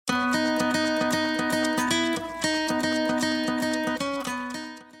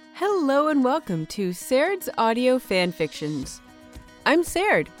and welcome to Saird's Audio Fanfictions. I'm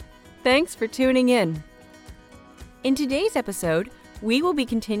Saird. Thanks for tuning in. In today's episode, we will be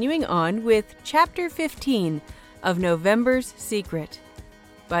continuing on with Chapter 15 of November's Secret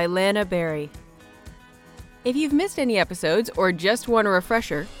by Lana Berry. If you've missed any episodes or just want a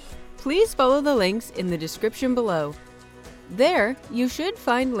refresher, please follow the links in the description below. There, you should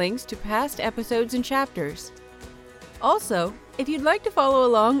find links to past episodes and chapters. Also, if you'd like to follow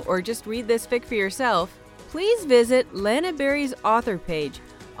along or just read this fic for yourself, please visit Lana Berry's author page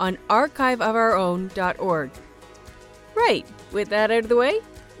on archiveofourown.org. Right, with that out of the way,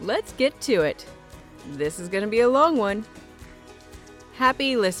 let's get to it. This is going to be a long one.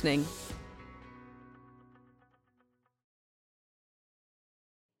 Happy listening.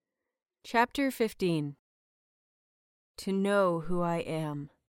 Chapter 15. To know who I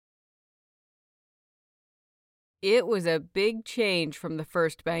am. It was a big change from the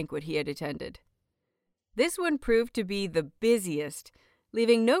first banquet he had attended. This one proved to be the busiest,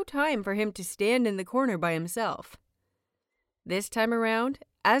 leaving no time for him to stand in the corner by himself. This time around,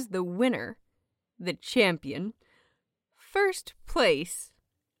 as the winner, the champion, first place,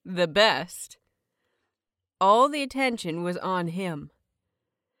 the best, all the attention was on him.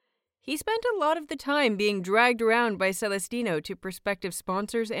 He spent a lot of the time being dragged around by Celestino to prospective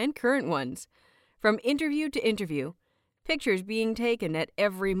sponsors and current ones, from interview to interview, pictures being taken at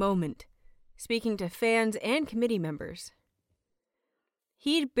every moment, speaking to fans and committee members.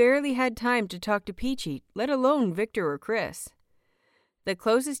 He'd barely had time to talk to Peachy, let alone Victor or Chris. The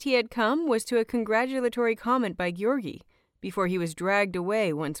closest he had come was to a congratulatory comment by Georgi before he was dragged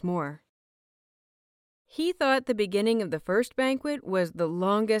away once more. He thought the beginning of the first banquet was the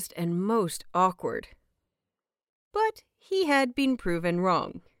longest and most awkward. But he had been proven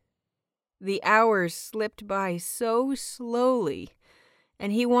wrong. The hours slipped by so slowly,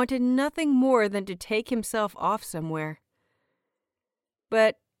 and he wanted nothing more than to take himself off somewhere.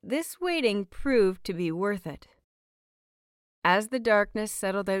 But this waiting proved to be worth it. As the darkness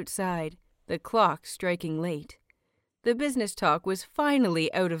settled outside, the clock striking late, the business talk was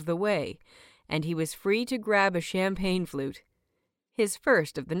finally out of the way, and he was free to grab a champagne flute, his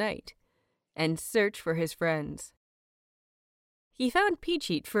first of the night, and search for his friends. He found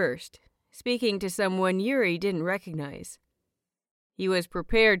Peachy first, speaking to someone Yuri didn't recognize. He was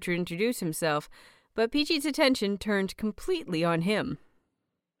prepared to introduce himself, but Peachy's attention turned completely on him.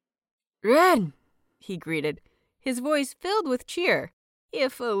 "Ren!" he greeted, his voice filled with cheer,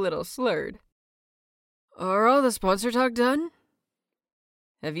 if a little slurred. "Are all the sponsor talk done?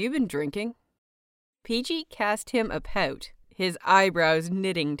 Have you been drinking?" Peachy cast him a pout, his eyebrows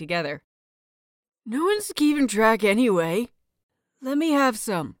knitting together. "No one's keeping track anyway. Let me have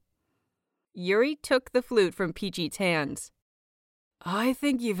some." Yuri took the flute from Peachy's hands. "I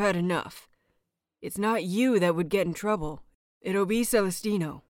think you've had enough. It's not you that would get in trouble. It'll be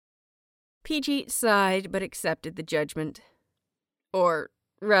Celestino." Peachy sighed but accepted the judgment. Or,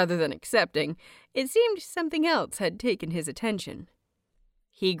 rather than accepting, it seemed something else had taken his attention.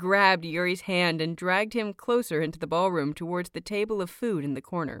 He grabbed Yuri's hand and dragged him closer into the ballroom towards the table of food in the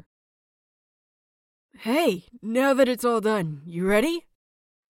corner. "Hey, now that it's all done, you ready?"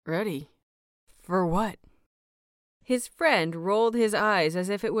 "Ready? For what?" His friend rolled his eyes as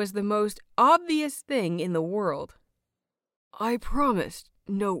if it was the most obvious thing in the world.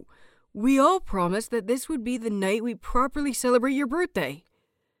 We all promised that this would be the night we properly celebrate your birthday.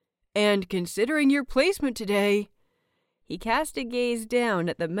 And considering your placement today," he cast a gaze down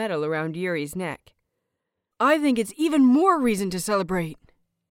at the medal around Yuri's neck, "I think it's even more reason to celebrate."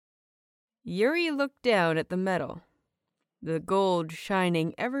 Yuri looked down at the medal, the gold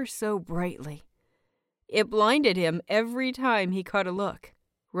shining ever so brightly. It blinded him every time he caught a look,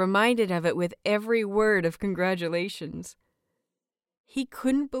 reminded of it with every word of congratulations. He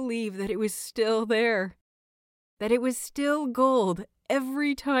couldn't believe that it was still there, that it was still gold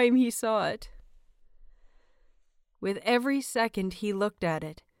every time he saw it. With every second he looked at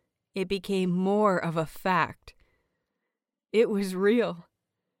it, it became more of a fact. It was real,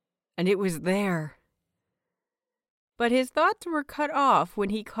 and it was there. But his thoughts were cut off when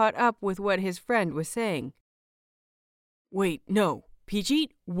he caught up with what his friend was saying. "Wait, no.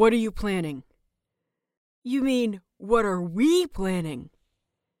 Peachy, what are you planning?" "You mean, what are we planning?"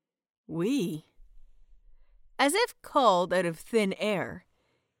 "We?" As if called out of thin air,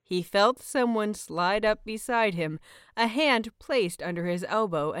 he felt someone slide up beside him, a hand placed under his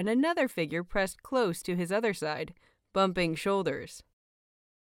elbow and another figure pressed close to his other side, bumping shoulders.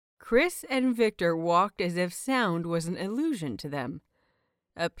 Chris and Victor walked as if sound was an illusion to them,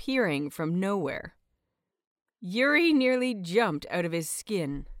 appearing from nowhere. Yuri nearly jumped out of his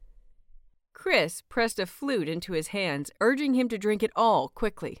skin. Chris pressed a flute into his hands, urging him to drink it all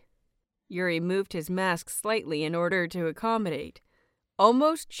quickly. Yuri moved his mask slightly in order to accommodate,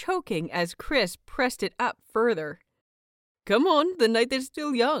 almost choking as Chris pressed it up further. "Come on, the night is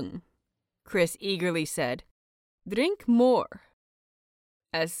still young," Chris eagerly said. "Drink more."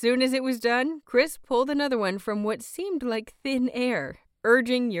 As soon as it was done, Chris pulled another one from what seemed like thin air,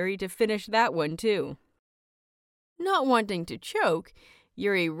 urging Yuri to finish that one too. Not wanting to choke,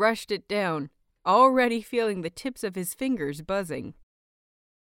 Yuri rushed it down, already feeling the tips of his fingers buzzing.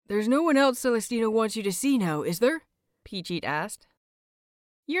 "There's no one else Celestina wants you to see now, is there?" Peachit asked.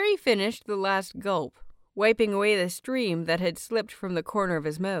 Yuri finished the last gulp, wiping away the stream that had slipped from the corner of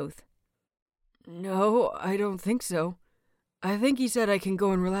his mouth. "No, I don't think so. I think he said I can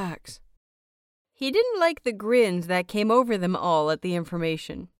go and relax." He didn't like the grins that came over them all at the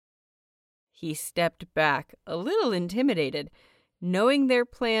information. He stepped back, a little intimidated, knowing their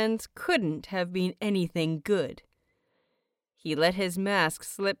plans couldn't have been anything good. He let his mask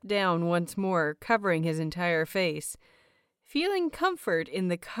slip down once more, covering his entire face, feeling comfort in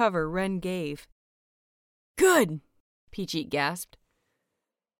the cover Ren gave. "Good!" Peachit gasped.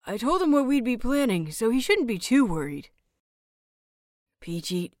 "I told him what we'd be planning, so he shouldn't be too worried."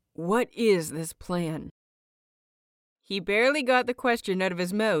 "Peachit, what is this plan?" He barely got the question out of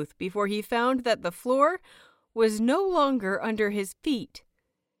his mouth before he found that the floor was no longer under his feet.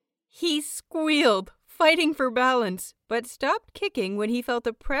 He squealed, fighting for balance, but stopped kicking when he felt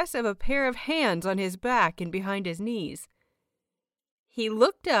the press of a pair of hands on his back and behind his knees. He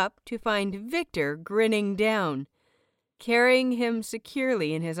looked up to find Victor grinning down, carrying him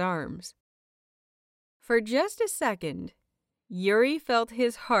securely in his arms. For just a second, Yuri felt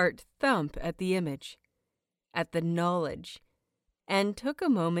his heart thump at the image, at the knowledge, and took a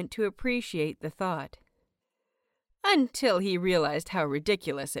moment to appreciate the thought. Until he realized how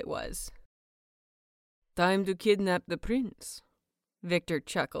ridiculous it was. "Time to kidnap the prince," Victor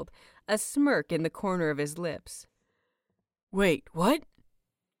chuckled, a smirk in the corner of his lips. "Wait, what?"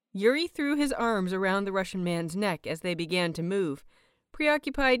 Yuri threw his arms around the Russian man's neck as they began to move,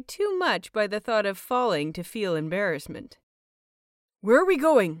 preoccupied too much by the thought of falling to feel embarrassment. "Where are we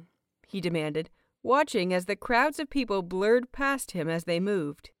going?" he demanded, watching as the crowds of people blurred past him as they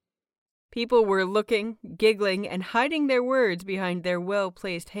moved. People were looking, giggling, and hiding their words behind their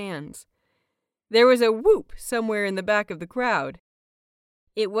well-placed hands. There was a whoop somewhere in the back of the crowd.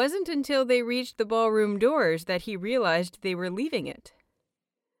 It wasn't until they reached the ballroom doors that he realized they were leaving it.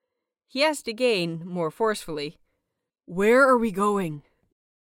 He asked again, more forcefully, "Where are we going?"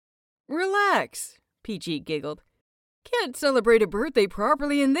 "Relax," Peachit giggled. "Can't celebrate a birthday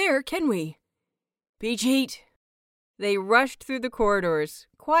properly in there, can we?" "Peachit!" They rushed through the corridors,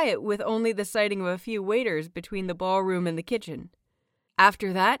 quiet with only the sighting of a few waiters between the ballroom and the kitchen.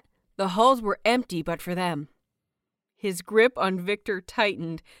 After that, the halls were empty but for them. His grip on Victor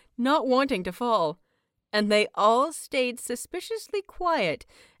tightened, not wanting to fall, and they all stayed suspiciously quiet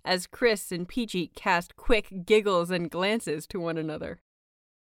as Chris and Peachit cast quick giggles and glances to one another.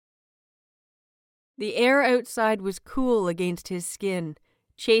 The air outside was cool against his skin,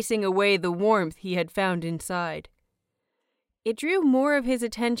 chasing away the warmth he had found inside. It drew more of his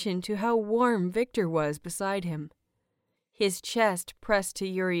attention to how warm Victor was beside him, his chest pressed to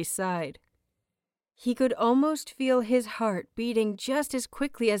Yuri's side. He could almost feel his heart beating just as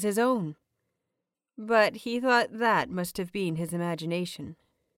quickly as his own. But he thought that must have been his imagination.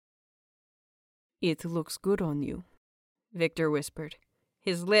 "It looks good on you," Victor whispered,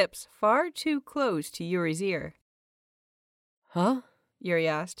 his lips far too close to Yuri's ear. "Huh?" Yuri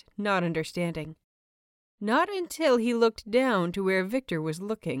asked, not understanding. Not until he looked down to where Victor was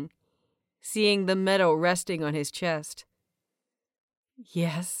looking, seeing the medal resting on his chest.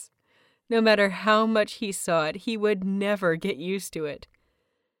 Yes, no matter how much he saw it, he would never get used to it.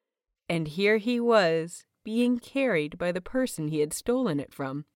 And here he was, being carried by the person he had stolen it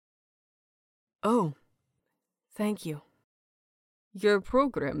from. "Oh, thank you. Your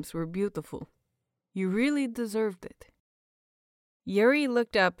programs were beautiful. You really deserved it." Yuri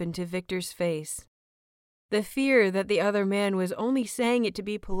looked up into Victor's face, the fear that the other man was only saying it to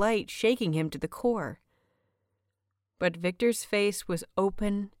be polite shaking him to the core. But Victor's face was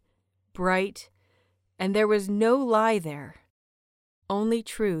open, bright, and there was no lie there. Only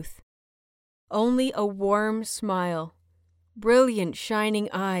truth. Only a warm smile, brilliant shining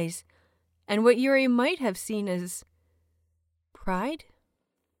eyes, and what Yuri might have seen as pride?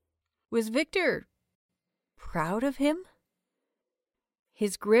 Was Victor proud of him?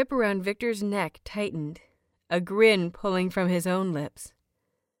 His grip around Victor's neck tightened, a grin pulling from his own lips.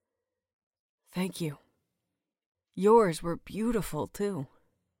 "Thank you. Yours were beautiful, too."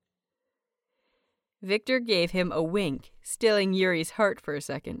 Victor gave him a wink, stilling Yuri's heart for a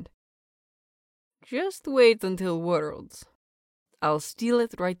second. Just wait until Worlds. I'll steal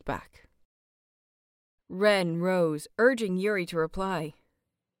it right back. Ren rose, urging Yuri to reply.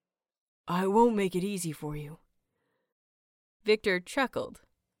 I won't make it easy for you. Victor chuckled,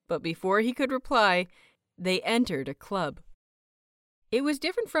 but before he could reply, they entered a club. It was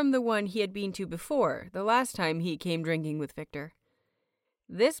different from the one he had been to before, the last time he came drinking with Victor.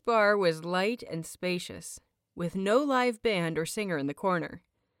 This bar was light and spacious, with no live band or singer in the corner.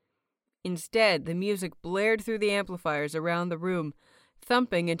 Instead, the music blared through the amplifiers around the room,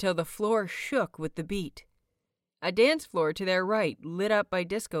 thumping until the floor shook with the beat. A dance floor to their right, lit up by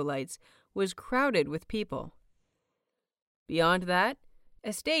disco lights, was crowded with people. Beyond that,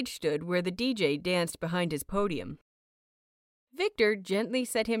 a stage stood where the DJ danced behind his podium. Victor gently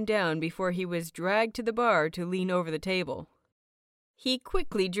set him down before he was dragged to the bar to lean over the table. He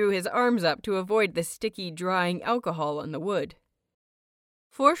quickly drew his arms up to avoid the sticky, drying alcohol on the wood.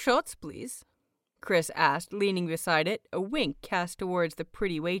 4 shots, please, Chris asked, leaning beside it, a wink cast towards the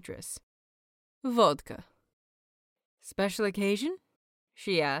pretty waitress. Vodka. Special occasion?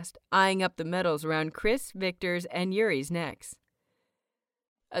 She asked, eyeing up the medals around Chris, Victor's, and Yuri's necks.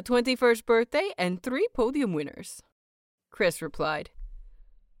 A 21st birthday and 3 podium winners, Chris replied.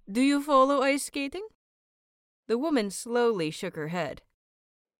 Do you follow ice skating? The woman slowly shook her head.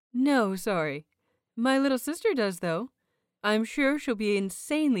 No, sorry. My little sister does, though. I'm sure she'll be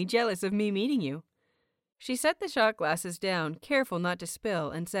insanely jealous of me meeting you. She set the shot glasses down, careful not to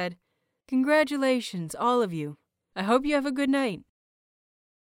spill, and said, Congratulations, all of you. I hope you have a good night.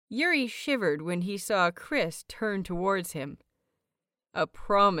 Yuri shivered when he saw Chris turn towards him, a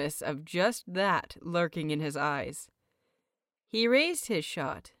promise of just that lurking in his eyes. He raised his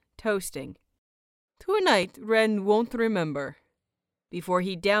shot, toasting, Tonight Ren won't remember, before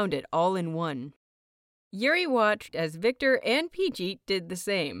he downed it all in one. Yuri watched as Victor and Peachy did the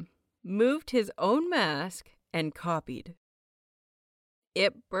same, moved his own mask, and copied.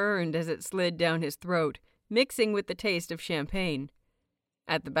 It burned as it slid down his throat, mixing with the taste of champagne.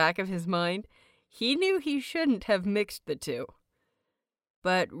 At the back of his mind, he knew he shouldn't have mixed the two.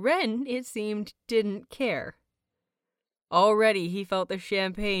 But Ren, it seemed, didn't care. Already he felt the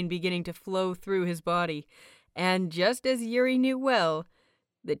champagne beginning to flow through his body, and just as Yuri knew well,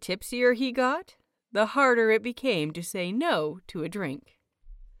 the tipsier he got, the harder it became to say no to a drink.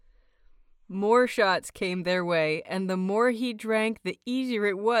 More shots came their way, and the more he drank, the easier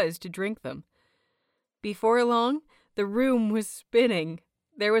it was to drink them. Before long, the room was spinning.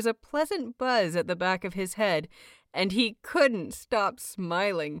 There was a pleasant buzz at the back of his head, and he couldn't stop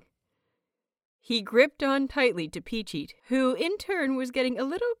smiling. He gripped on tightly to Peachy, who in turn was getting a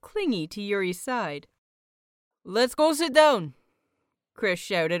little clingy to Yuri's side. Let's go sit down, Chris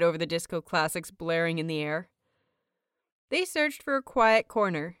shouted over the disco classics blaring in the air. They searched for a quiet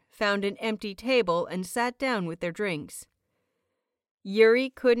corner, found an empty table, and sat down with their drinks. Yuri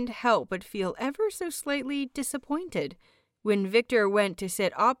couldn't help but feel ever so slightly disappointed when Victor went to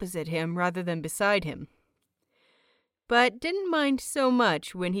sit opposite him rather than beside him, but didn't mind so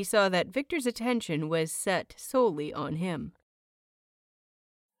much when he saw that Victor's attention was set solely on him.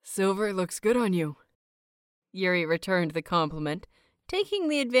 Silver looks good on you, Yuri returned the compliment, taking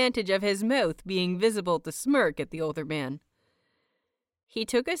the advantage of his mouth being visible to smirk at the older man. He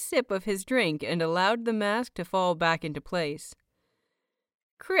took a sip of his drink and allowed the mask to fall back into place.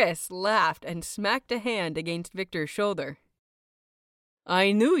 Chris laughed and smacked a hand against Victor's shoulder.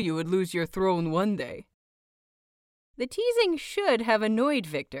 I knew you would lose your throne one day. The teasing should have annoyed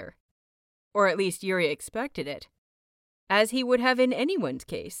Victor, or at least Yuri expected it, as he would have in anyone's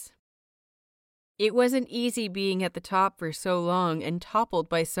case. It wasn't easy being at the top for so long and toppled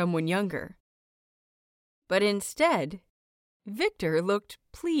by someone younger. But instead, Victor looked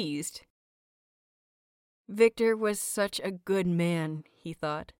pleased. Victor was such a good man, he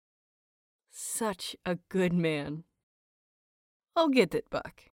thought. Such a good man. I'll get it,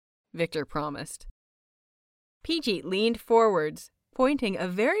 Buck, Victor promised. Peachy leaned forwards, pointing a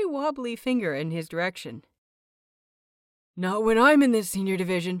very wobbly finger in his direction. Not when I'm in this senior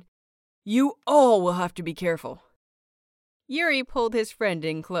division. You all will have to be careful. Yuri pulled his friend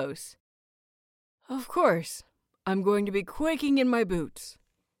in close. Of course, I'm going to be quaking in my boots.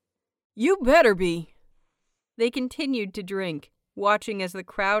 You better be. They continued to drink, watching as the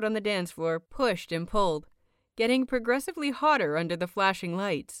crowd on the dance floor pushed and pulled, getting progressively hotter under the flashing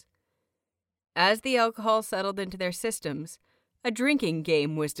lights. As the alcohol settled into their systems, a drinking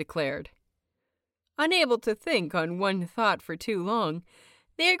game was declared. Unable to think on one thought for too long,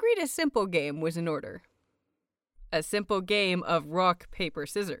 they agreed a simple game was in order. A simple game of rock, paper,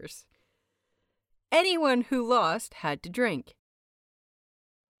 scissors. anyone who lost had to drink.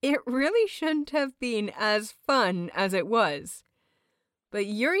 It really shouldn't have been as fun as it was. But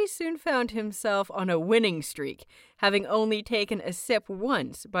Yuri soon found himself on a winning streak, having only taken a sip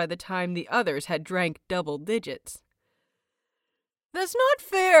once by the time the others had drank double digits. "That's not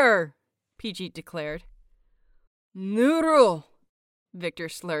fair," Peachit declared. "New rule," Victor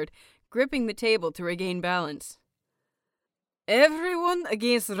slurred, gripping the table to regain balance. "Everyone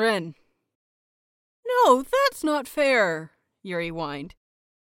against Ren." "No, that's not fair," Yuri whined.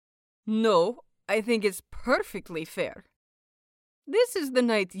 "No, I think it's perfectly fair. This is the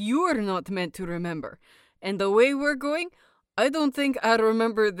night you're not meant to remember, and the way we're going, I don't think I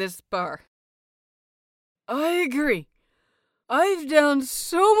remember this bar." "I agree. I've downed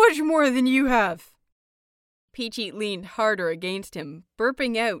so much more than you have." Peachit leaned harder against him,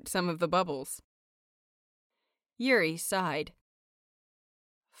 burping out some of the bubbles. Yuri sighed.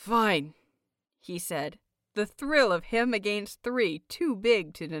 "Fine," he said, the thrill of him against 3 too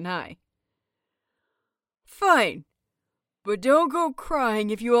big to deny. "Fine, but don't go crying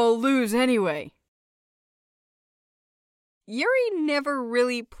if you all lose anyway." Yuri never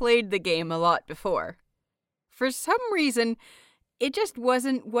really played the game a lot before. For some reason, it just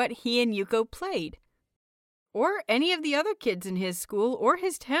wasn't what he and Yuko played. Or any of the other kids in his school or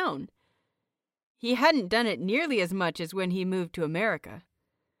his town. He hadn't done it nearly as much as when he moved to America.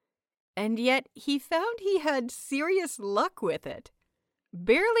 And yet he found he had serious luck with it.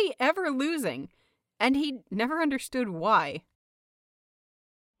 Barely ever losing, and he never understood why.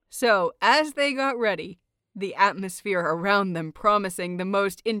 So, as they got ready, the atmosphere around them promising the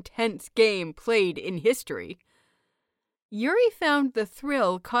most intense game played in history, Yuri found the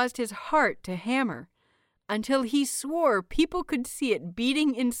thrill caused his heart to hammer, until he swore people could see it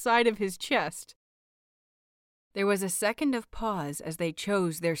beating inside of his chest. There was a second of pause as they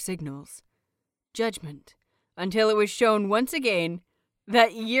chose their signals. Judgment, until it was shown once again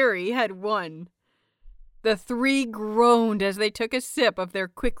that Yuri had won. The 3 groaned as they took a sip of their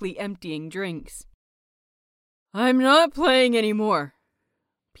quickly emptying drinks. "I'm not playing anymore,"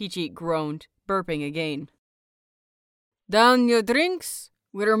 Peachit groaned, burping again. "Down your drinks,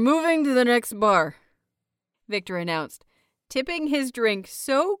 we're moving to the next bar," Victor announced, tipping his drink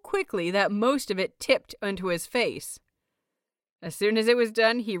so quickly that most of it tipped onto his face. As soon as it was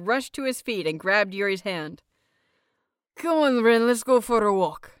done, he rushed to his feet and grabbed Yuri's hand. "Come on, Ren, let's go for a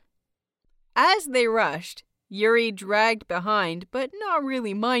walk." As they rushed, Yuri dragged behind, but not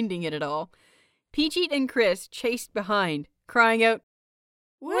really minding it at all. Peachit and Chris chased behind, crying out,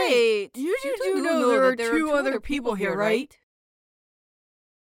 "Wait, you do know there are 2 other people here, right?"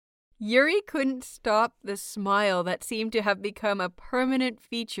 Yuri couldn't stop the smile that seemed to have become a permanent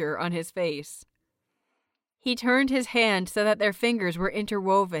feature on his face. He turned his hand so that their fingers were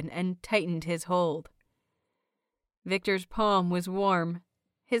interwoven and tightened his hold. Victor's palm was warm,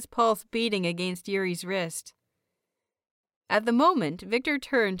 his pulse beating against Yuri's wrist. At the moment, Victor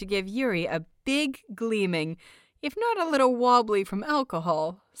turned to give Yuri a big, gleaming, if not a little wobbly from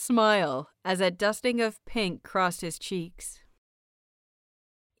alcohol, smile as a dusting of pink crossed his cheeks.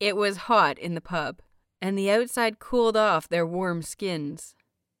 It was hot in the pub, and the outside cooled off their warm skins.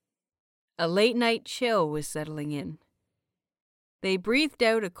 A late-night chill was settling in. They breathed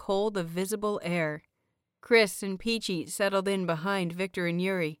out a cold of visible air. Chris and Peachit settled in behind Victor and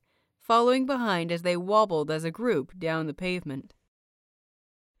Yuri, following behind as they wobbled as a group down the pavement.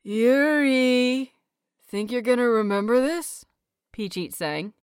 "Yuri, think you're gonna remember this?" Peachit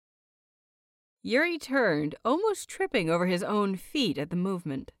sang. Yuri turned, almost tripping over his own feet at the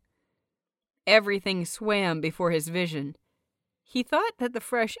movement. Everything swam before his vision. He thought that the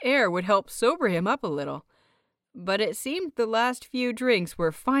fresh air would help sober him up a little, but it seemed the last few drinks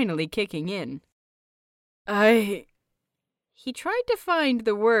were finally kicking in. He tried to find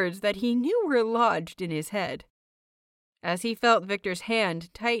the words that he knew were lodged in his head. As he felt Victor's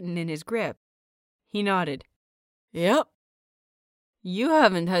hand tighten in his grip, he nodded. "Yep. You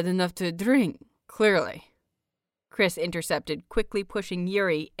haven't had enough to drink, clearly," Chris intercepted, quickly pushing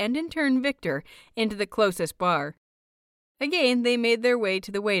Yuri and in turn Victor into the closest bar. Again, they made their way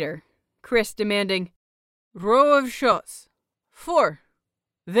to the waiter, Chris demanding, "Row of shots. 4.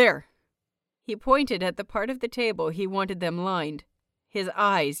 There." He pointed at the part of the table he wanted them lined, his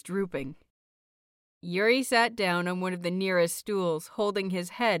eyes drooping. Yuri sat down on one of the nearest stools, holding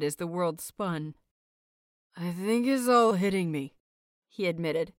his head as the world spun. "I think it's all hitting me," he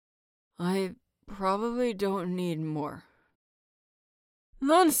admitted. "I probably don't need more."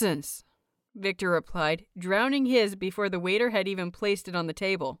 "Nonsense," Victor replied, drowning his before the waiter had even placed it on the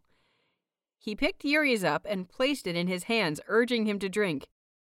table. He picked Yuri's up and placed it in his hands, urging him to drink.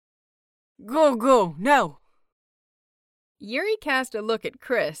 Go, now! Yuri cast a look at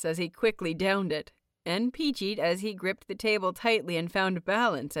Chris as he quickly downed it, and Peach-Eat as he gripped the table tightly and found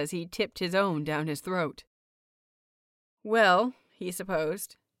balance as he tipped his own down his throat. Well, he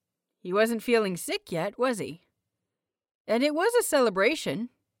supposed, he wasn't feeling sick yet, was he? And it was a celebration.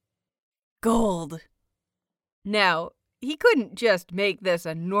 Gold! Now, he couldn't just make this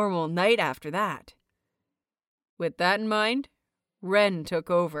a normal night after that. With that in mind, Ren took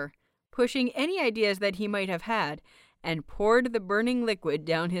over, pushing any ideas that he might have had, and poured the burning liquid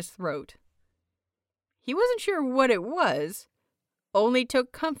down his throat. He wasn't sure what it was, only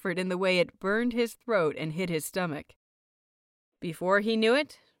took comfort in the way it burned his throat and hit his stomach. Before he knew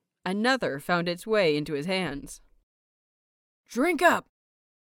it, another found its way into his hands. Drink up!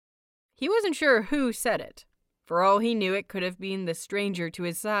 He wasn't sure who said it. For all he knew, it could have been the stranger to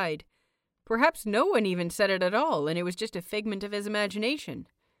his side. Perhaps no one even said it at all, and it was just a figment of his imagination.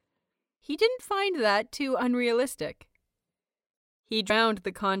 He didn't find that too unrealistic. He drowned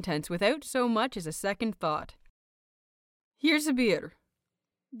the contents without so much as a second thought. Here's a beer.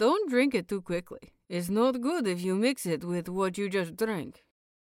 Don't drink it too quickly. It's not good if you mix it with what you just drank,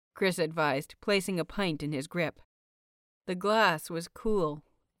 Chris advised, placing a pint in his grip. The glass was cool,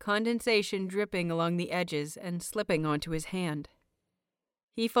 condensation dripping along the edges and slipping onto his hand.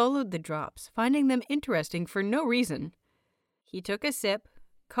 He followed the drops, finding them interesting for no reason. He took a sip,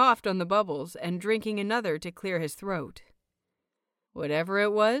 coughed on the bubbles, and drinking another to clear his throat. Whatever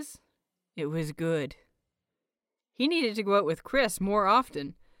it was good. He needed to go out with Chris more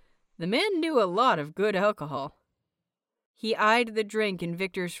often. The man knew a lot of good alcohol. He eyed the drink in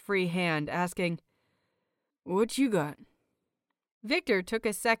Victor's free hand, asking, "What you got?" Victor took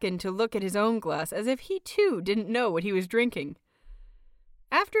a second to look at his own glass as if he too didn't know what he was drinking.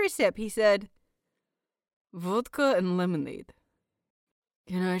 After a sip, he said, "Vodka and lemonade.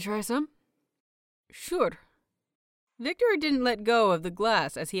 Can I try some?" "Sure." Victor didn't let go of the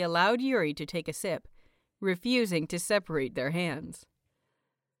glass as he allowed Yuri to take a sip, refusing to separate their hands.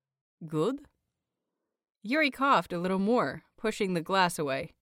 "Good?" Yuri coughed a little more, pushing the glass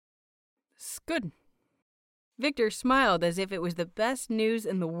away. "'S good." Victor smiled as if it was the best news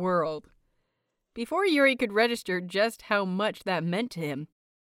in the world. Before Yuri could register just how much that meant to him,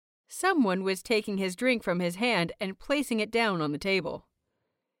 someone was taking his drink from his hand and placing it down on the table.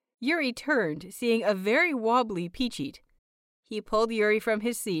 Yuri turned, seeing a very wobbly Peach-Eat. He pulled Yuri from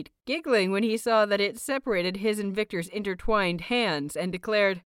his seat, giggling when he saw that it separated his and Victor's intertwined hands, and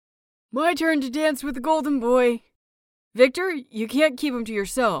declared, "My turn to dance with the golden boy. Victor, you can't keep him to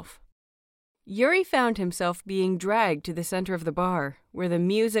yourself." Yuri found himself being dragged to the center of the bar, where the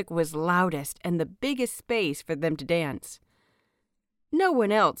music was loudest and the biggest space for them to dance. No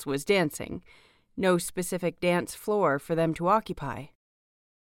one else was dancing, no specific dance floor for them to occupy.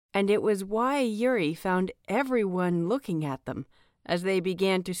 And it was why Yuri found everyone looking at them as they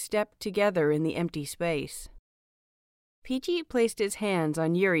began to step together in the empty space. Peach-Eat placed his hands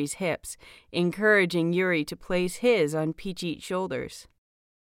on Yuri's hips, encouraging Yuri to place his on Peach-Eat's shoulders.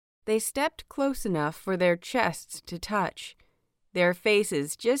 They stepped close enough for their chests to touch, their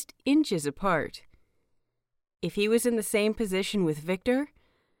faces just inches apart. If he was in the same position with Victor,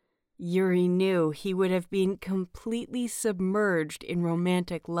 Yuri knew he would have been completely submerged in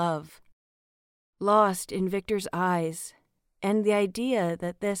romantic love, lost in Victor's eyes, and the idea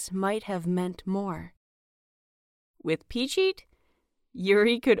that this might have meant more. With Peach-Eat,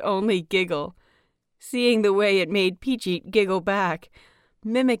 Yuri could only giggle, seeing the way it made Peach-Eat giggle back,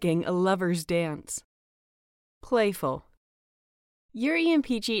 mimicking a lover's dance. Playful. Yuri and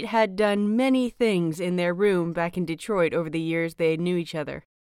Peach-Eat had done many things in their room back in Detroit over the years they knew each other,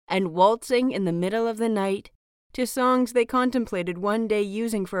 and waltzing in the middle of the night to songs they contemplated one day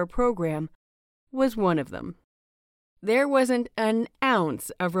using for a program was one of them. There wasn't an ounce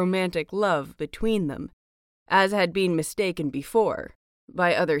of romantic love between them, as had been mistaken before,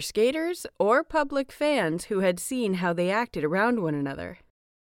 by other skaters or public fans who had seen how they acted around one another.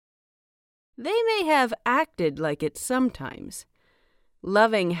 They may have acted like it sometimes,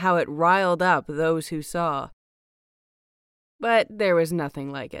 loving how it riled up those who saw. But there was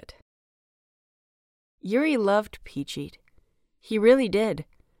nothing like it. Yuri loved Peach-Eat. He really did.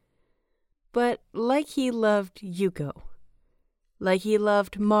 But like he loved Yuko. Like he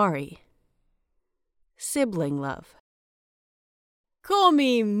loved Mari. Sibling love. "Call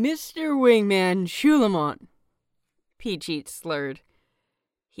me Mr. Wingman Shulamont," Peach-Eat slurred.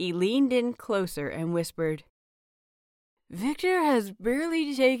 He leaned in closer and whispered, "Victor has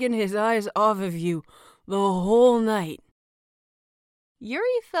barely taken his eyes off of you the whole night."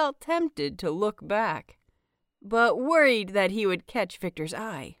 Yuri felt tempted to look back, but worried that he would catch Victor's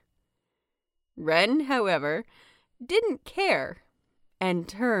eye. Wren, however, didn't care and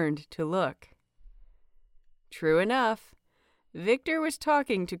turned to look. True enough, Victor was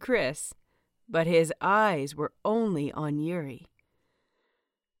talking to Chris, but his eyes were only on Yuri.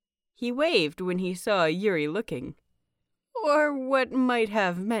 He waved when he saw Yuri looking, or what might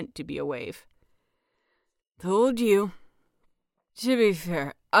have meant to be a wave. Told you. To be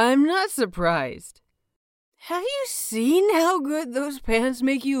fair, I'm not surprised. Have you seen how good those pants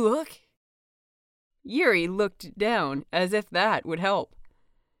make you look? Yuri looked down as if that would help.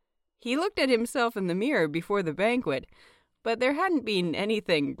 He looked at himself in the mirror before the banquet, but there hadn't been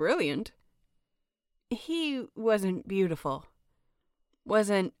anything brilliant. He wasn't beautiful,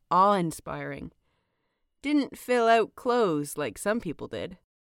 wasn't awe-inspiring, didn't fill out clothes like some people did.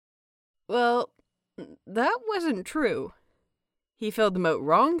 Well, that wasn't true. He filled them out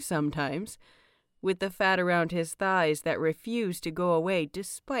wrong sometimes, with the fat around his thighs that refused to go away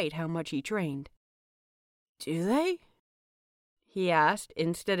despite how much he trained. Do they? He asked,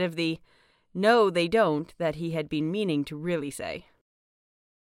 instead of the "no, they don't" that he had been meaning to really say.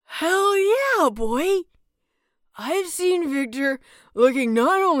 Hell yeah, boy! I've seen Victor looking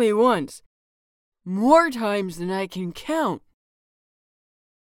not only once, more times than I can count.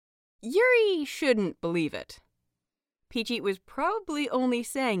 Yuri shouldn't believe it. Peachy was probably only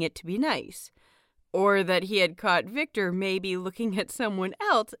saying it to be nice, or that he had caught Victor maybe looking at someone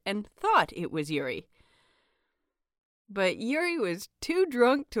else and thought it was Yuri. But Yuri was too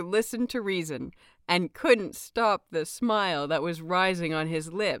drunk to listen to reason and couldn't stop the smile that was rising on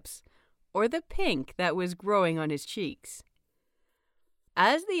his lips or the pink that was growing on his cheeks.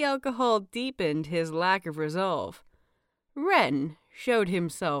 As the alcohol deepened his lack of resolve, Wren showed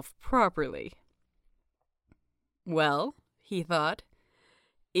himself properly. Well, he thought,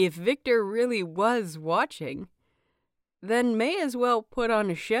 if Victor really was watching, then may as well put on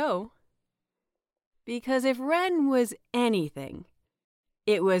a show. Because if Wren was anything,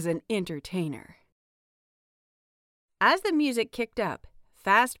 it was an entertainer. As the music kicked up,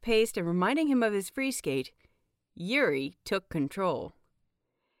 fast-paced and reminding him of his free skate, Yuri took control.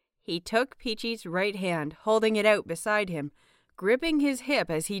 He took Peachy's right hand, holding it out beside him, gripping his hip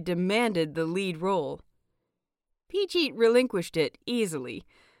as he demanded the lead role. Peachy relinquished it easily,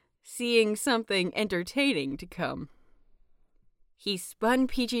 seeing something entertaining to come. He spun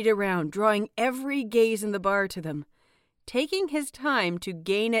Peachy around, drawing every gaze in the bar to them, taking his time to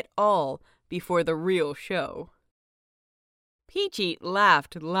gain it all before the real show. Peachy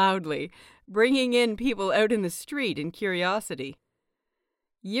laughed loudly, bringing in people out in the street in curiosity.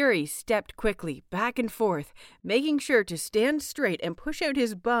 Yuri stepped quickly back and forth, making sure to stand straight and push out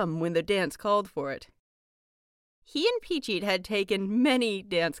his bum when the dance called for it. He and Peachy had taken many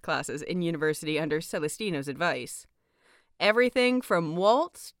dance classes in university under Celestino's advice. Everything from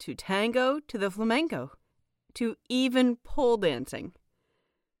waltz to tango to the flamenco, to even pole dancing.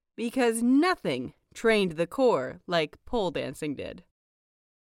 Because nothing trained the core like pole dancing did.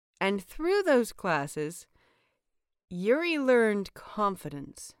 And through those classes, Yuri learned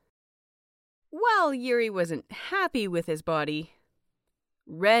confidence. While Yuri wasn't happy with his body,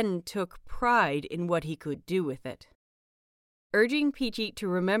 Wren took pride in what he could do with it. Urging Peachy to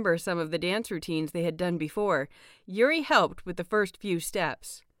remember some of the dance routines they had done before, Yuri helped with the first few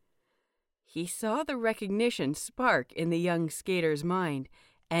steps. He saw the recognition spark in the young skater's mind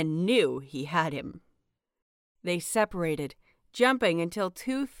and knew he had him. They separated, jumping until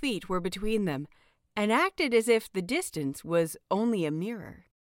 2 feet were between them, and acted as if the distance was only a mirror.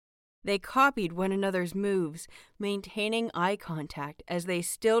 They copied one another's moves, maintaining eye contact as they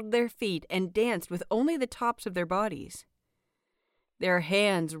stilled their feet and danced with only the tops of their bodies. Their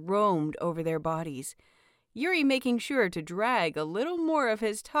hands roamed over their bodies, Yuri making sure to drag a little more of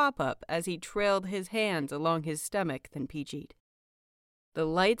his top up as he trailed his hands along his stomach than Peachy. The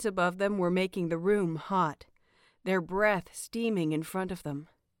lights above them were making the room hot, their breath steaming in front of them.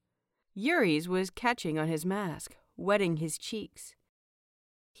 Yuri's was catching on his mask, wetting his cheeks.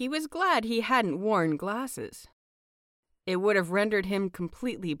 He was glad he hadn't worn glasses. It would have rendered him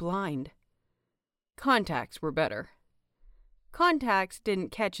completely blind. Contacts were better. Contacts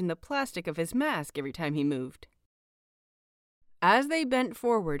didn't catch in the plastic of his mask every time he moved. As they bent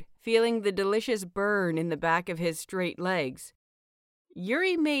forward, feeling the delicious burn in the back of his straight legs,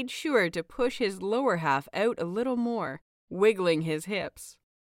 Yuri made sure to push his lower half out a little more, wiggling his hips.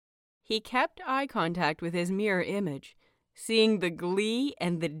 He kept eye contact with his mirror image, seeing the glee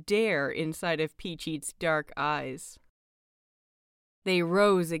and the dare inside of Peachy's dark eyes. They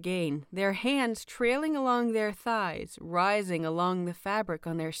rose again, their hands trailing along their thighs, rising along the fabric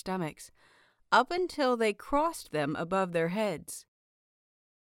on their stomachs, up until they crossed them above their heads.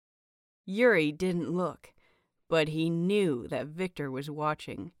 Yuri didn't look, but he knew that Victor was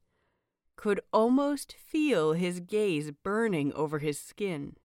watching. Could almost feel his gaze burning over his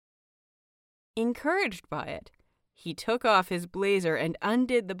skin. Encouraged by it, he took off his blazer and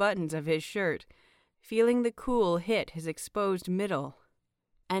undid the buttons of his shirt, feeling the cool hit his exposed middle,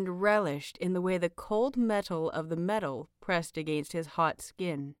 and relished in the way the cold metal of the metal pressed against his hot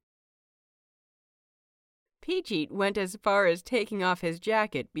skin. Peachit went as far as taking off his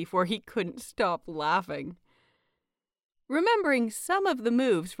jacket before he couldn't stop laughing. Remembering some of the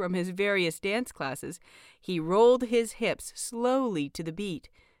moves from his various dance classes, he rolled his hips slowly to the beat,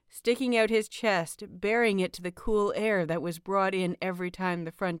 sticking out his chest, bearing it to the cool air that was brought in every time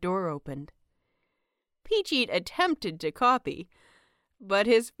the front door opened. Peachit attempted to copy, but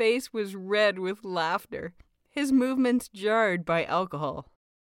his face was red with laughter, his movements jarred by alcohol.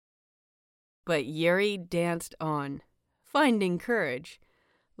 But Yuri danced on, finding courage,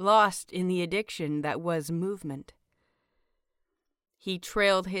 lost in the addiction that was movement. He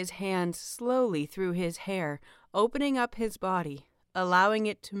trailed his hands slowly through his hair, opening up his body, allowing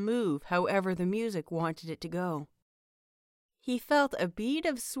it to move however the music wanted it to go. He felt a bead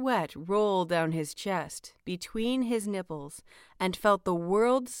of sweat roll down his chest, between his nipples, and felt the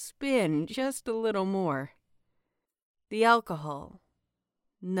world spin just a little more. The alcohol.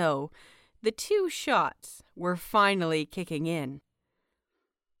 No, the 2 shots were finally kicking in.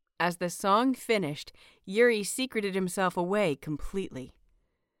 As the song finished, Yuri secreted himself away completely.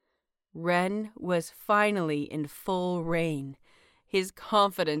 Ren was finally in full reign, his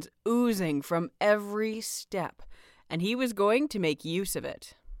confidence oozing from every step, and he was going to make use of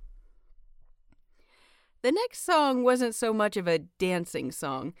it. The next song wasn't so much of a dancing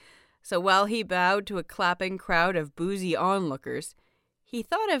song, so while he bowed to a clapping crowd of boozy onlookers, he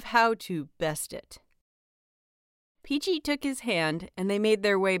thought of how to best it. Peachit took his hand, and they made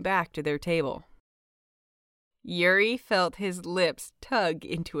their way back to their table. Yuri felt his lips tug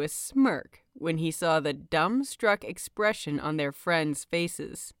into a smirk when he saw the dumbstruck expression on their friends'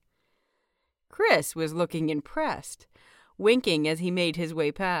 faces. Chris was looking impressed, winking as he made his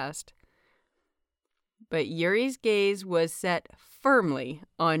way past. But Yuri's gaze was set firmly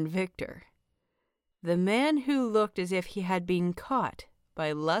on Victor, the man who looked as if he had been caught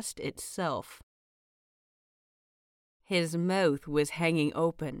by lust itself. His mouth was hanging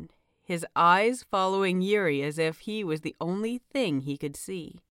open, his eyes following Yuri as if he was the only thing he could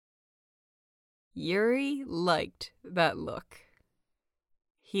see. Yuri liked that look.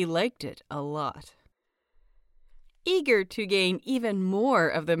 He liked it a lot. Eager to gain even more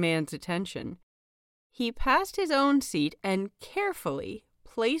of the man's attention, he passed his own seat and carefully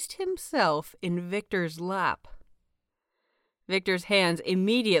placed himself in Victor's lap. Victor's hands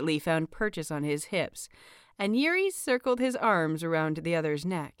immediately found purchase on his hips, and Yuri circled his arms around the other's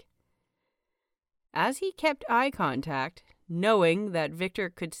neck. As he kept eye contact, knowing that Victor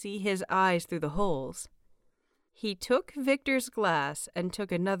could see his eyes through the holes, he took Victor's glass and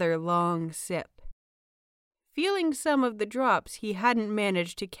took another long sip, feeling some of the drops he hadn't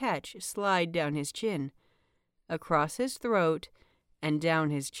managed to catch slide down his chin, across his throat, and down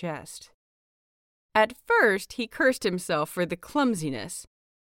his chest. At first, he cursed himself for the clumsiness,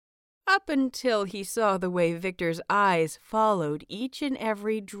 up until he saw the way Victor's eyes followed each and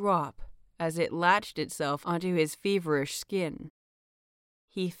every drop as it latched itself onto his feverish skin.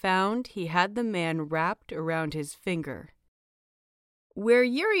 He found he had the man wrapped around his finger, where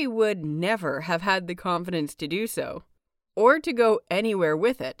Yuri would never have had the confidence to do so, or to go anywhere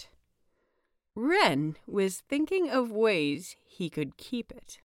with it. Ren was thinking of ways he could keep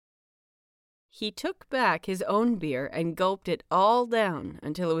it. He took back his own beer and gulped it all down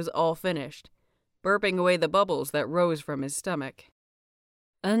until it was all finished, burping away the bubbles that rose from his stomach.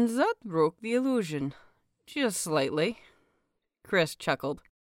 And that broke the illusion, just slightly. Chris chuckled.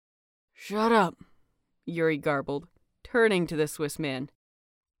 "Shut up," Yuri garbled, turning to the Swiss man.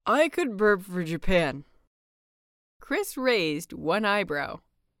 "I could burp for Japan." Chris raised one eyebrow,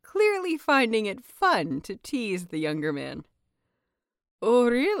 clearly finding it fun to tease the younger man. "Oh,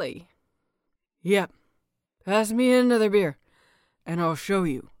 really?" "Yep. Pass me another beer, and I'll show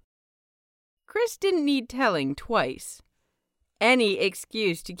you." Chris didn't need telling twice. Any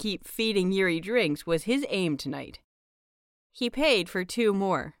excuse to keep feeding Yuri drinks was his aim tonight. He paid for 2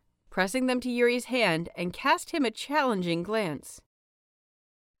 more, pressing them to Yuri's hand, and cast him a challenging glance.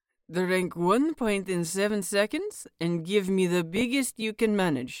 "Drink 1 pint in 7 seconds, and give me the biggest you can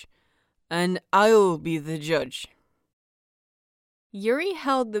manage, and I'll be the judge." Yuri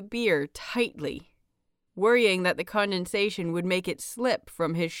held the beer tightly, worrying that the condensation would make it slip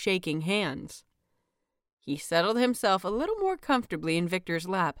from his shaking hands. He settled himself a little more comfortably in Victor's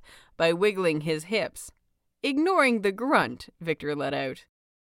lap by wiggling his hips, ignoring the grunt Victor let out.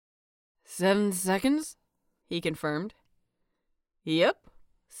 7 seconds? He confirmed. Yep,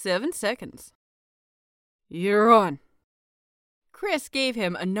 7 seconds. You're on. Chris gave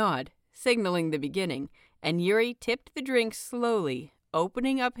him a nod, signaling the beginning, and Yuri tipped the drink slowly,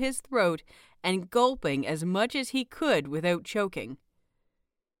 opening up his throat and gulping as much as he could without choking.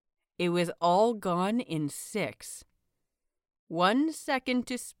 It was all gone in 6. 1 second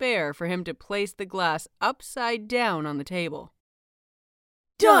to spare for him to place the glass upside down on the table.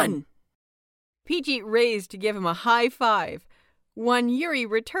 Done! Peachy raised to give him a high five, one Yuri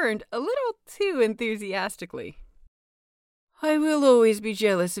returned a little too enthusiastically. I will always be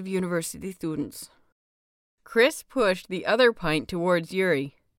jealous of university students. Chris pushed the other pint towards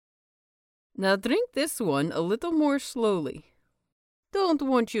Yuri. Now drink this one a little more slowly. Don't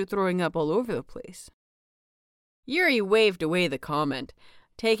want you throwing up all over the place. Yuri waved away the comment,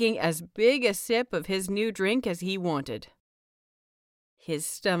 taking as big a sip of his new drink as he wanted. His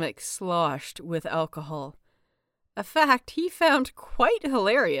stomach sloshed with alcohol, a fact he found quite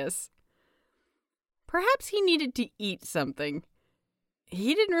hilarious. Perhaps he needed to eat something.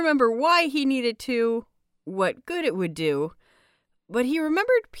 He didn't remember why he needed to, what good it would do, but he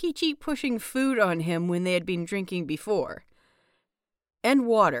remembered Peachy pushing food on him when they had been drinking before. And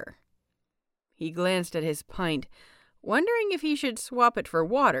water. He glanced at his pint, wondering if he should swap it for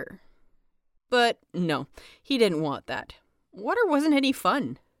water. But no, he didn't want that. Water wasn't any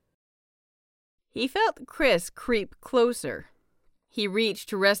fun. He felt Chris creep closer. He reached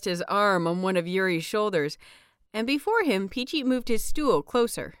to rest his arm on one of Yuri's shoulders, and before him, Peachy moved his stool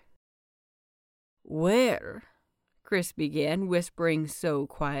closer. Where, Chris began, whispering so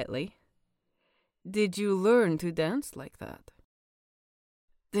quietly, did you learn to dance like that?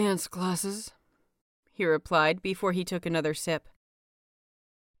 Dance classes, he replied before he took another sip.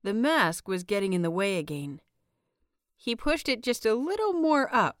 The mask was getting in the way again. He pushed it just a little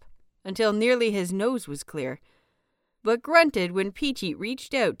more up, until nearly his nose was clear, but grunted when Peachy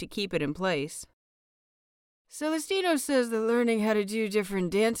reached out to keep it in place. Celestino says that learning how to do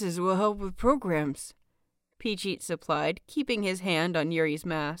different dances will help with programs, Peachy supplied, keeping his hand on Yuri's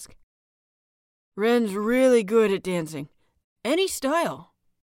mask. Ren's really good at dancing. Any style.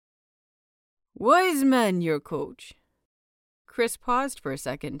 Wise man, your coach. Chris paused for a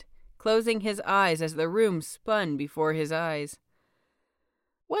second, closing his eyes as the room spun before his eyes.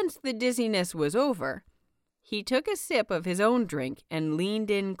 Once the dizziness was over, he took a sip of his own drink and leaned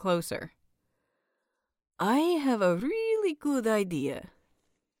in closer. I have a really good idea.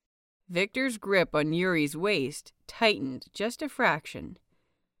 Victor's grip on Yuri's waist tightened just a fraction,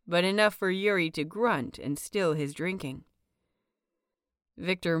 but enough for Yuri to grunt and still his drinking.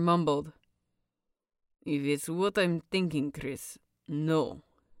 Victor mumbled, If it's what I'm thinking, Chris, no.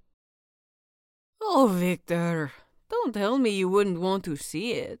 Oh, Victor, don't tell me you wouldn't want to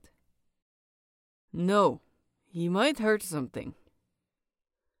see it. No, he might hurt something.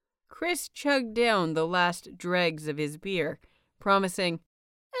 Chris chugged down the last dregs of his beer, promising,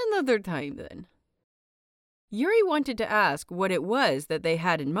 another time then. Yuri wanted to ask what it was that they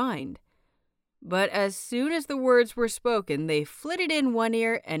had in mind, but as soon as the words were spoken, they flitted in one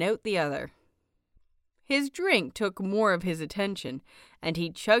ear and out the other. His drink took more of his attention, and he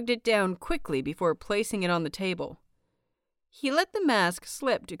chugged it down quickly before placing it on the table. He let the mask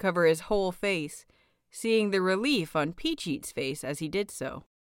slip to cover his whole face, seeing the relief on Peachy's face as he did so.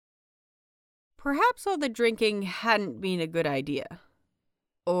 Perhaps all the drinking hadn't been a good idea.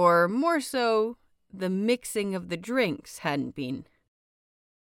 Or, more so, the mixing of the drinks hadn't been.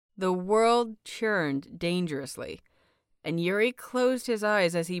 The world churned dangerously, and Yuri closed his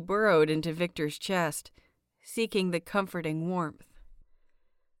eyes as he burrowed into Victor's chest, seeking the comforting warmth.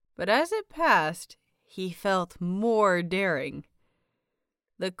 But as it passed, he felt more daring.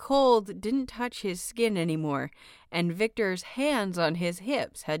 The cold didn't touch his skin anymore, and Victor's hands on his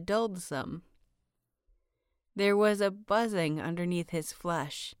hips had dulled some. There was a buzzing underneath his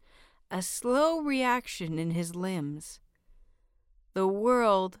flesh, a slow reaction in his limbs. The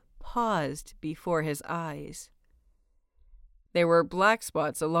world paused before his eyes. There were black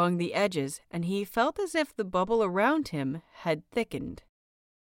spots along the edges, and he felt as if the bubble around him had thickened.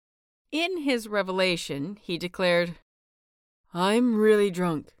 In his revelation, he declared, I'm really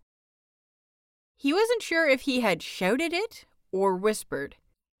drunk. He wasn't sure if he had shouted it or whispered.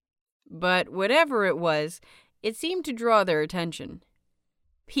 But whatever it was, it seemed to draw their attention.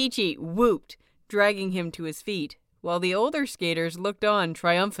 Peachy whooped, dragging him to his feet, while the older skaters looked on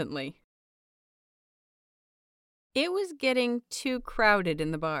triumphantly. It was getting too crowded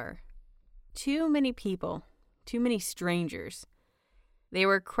in the bar. Too many people, too many strangers. They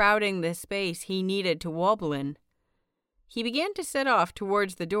were crowding the space he needed to wobble in. He began to set off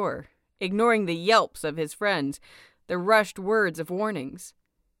towards the door, ignoring the yelps of his friends, the rushed words of warnings.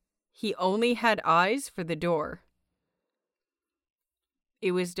 He only had eyes for the door.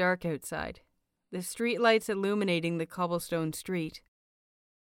 It was dark outside, the streetlights illuminating the cobblestone street.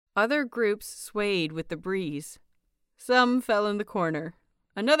 Other groups swayed with the breeze. Some fell in the corner.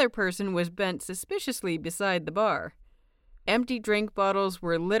 Another person was bent suspiciously beside the bar. Empty drink bottles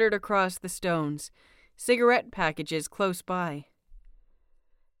were littered across the stones, cigarette packages close by.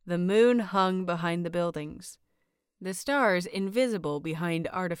 The moon hung behind the buildings, the stars invisible behind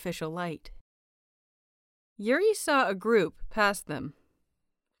artificial light. Yuri saw a group pass them.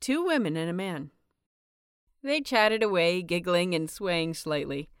 2 women and a man. They chatted away, giggling and swaying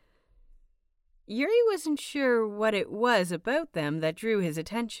slightly. Yuri wasn't sure what it was about them that drew his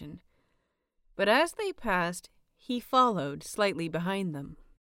attention, but as they passed, he followed slightly behind them.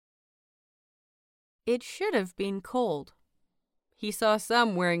 It should have been cold. He saw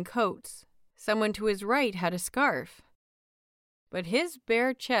some wearing coats. Someone to his right had a scarf. But his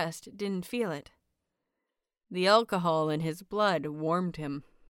bare chest didn't feel it. The alcohol in his blood warmed him.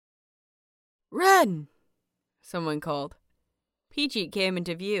 "Ren!" someone called. Peachy came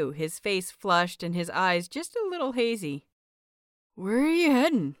into view, his face flushed and his eyes just a little hazy. "Where are you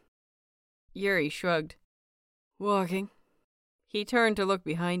heading?" Yuri shrugged. "Walking." He turned to look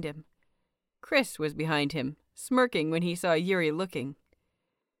behind him. Chris was behind him, smirking when he saw Yuri looking.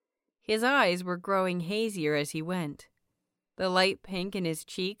 His eyes were growing hazier as he went, the light pink in his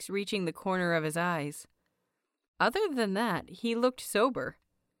cheeks reaching the corner of his eyes. Other than that, he looked sober.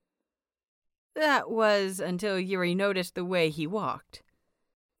 That was until Yuri noticed the way he walked.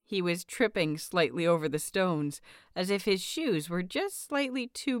 He was tripping slightly over the stones, as if his shoes were just slightly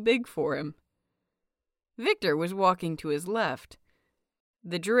too big for him. Victor was walking to his left,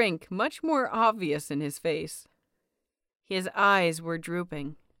 the drink much more obvious in his face. His eyes were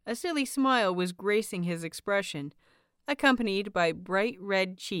drooping. A silly smile was gracing his expression, accompanied by bright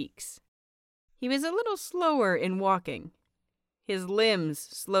red cheeks. He was a little slower in walking, his limbs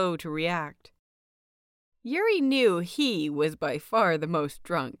slow to react. Yuri knew he was by far the most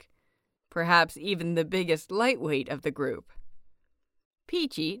drunk, perhaps even the biggest lightweight of the group.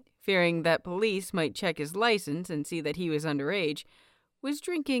 Peachy, fearing that police might check his license and see that he was underage, was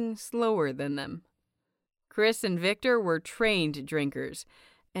drinking slower than them. Chris and Victor were trained drinkers,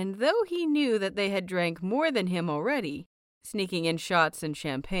 and though he knew that they had drank more than him already, sneaking in shots and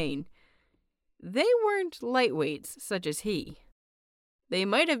champagne, they weren't lightweights such as he. They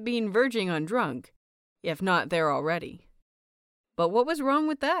might have been verging on drunk, if not there already. But what was wrong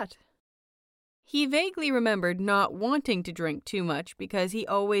with that? He vaguely remembered not wanting to drink too much because he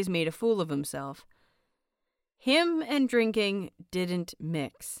always made a fool of himself. Him and drinking didn't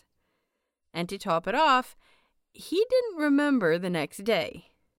mix. And to top it off, he didn't remember the next day.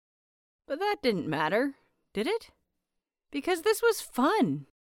 But that didn't matter, did it? Because this was fun.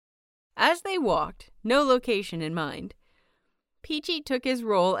 As they walked, no location in mind, Peachy took his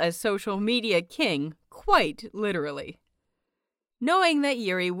role as social media king quite literally. Knowing that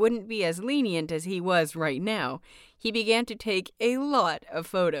Yuri wouldn't be as lenient as he was right now, he began to take a lot of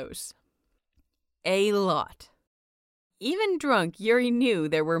photos. A lot. Even drunk, Yuri knew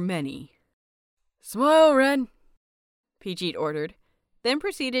there were many. "Smile, Ren," Peachy ordered, then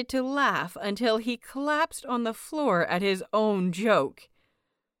proceeded to laugh until he collapsed on the floor at his own joke.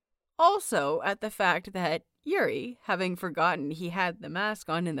 Also at the fact that Yuri, having forgotten he had the mask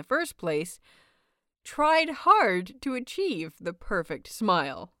on in the first place, tried hard to achieve the perfect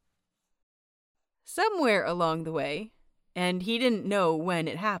smile. Somewhere along the way, and he didn't know when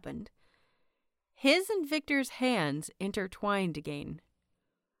it happened, his and Victor's hands intertwined again.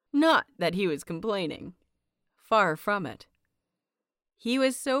 Not that he was complaining. Far from it. He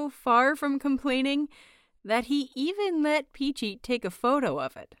was so far from complaining that he even let Peachy take a photo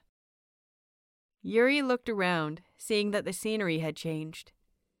of it. Yuri looked around, seeing that the scenery had changed.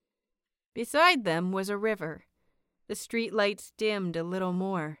 Beside them was a river. The street lights dimmed a little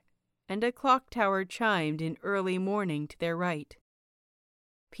more, and a clock tower chimed in early morning to their right.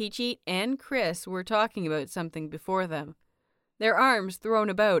 Peachy and Chris were talking about something before them, their arms thrown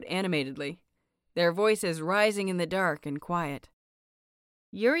about animatedly, their voices rising in the dark and quiet.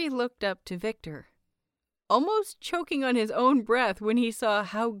 Yuri looked up to Victor, almost choking on his own breath when he saw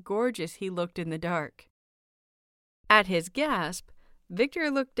how gorgeous he looked in the dark. At his gasp, Victor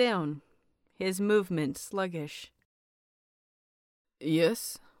looked down, his movement sluggish.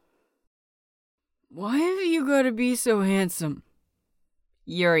 "Yes?" "Why have you got to be so handsome?"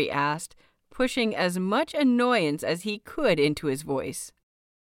 Yuri asked, pushing as much annoyance as he could into his voice.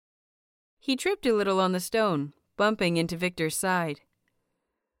 He tripped a little on the stone, bumping into Victor's side.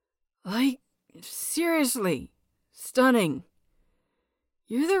 Like, seriously, stunning.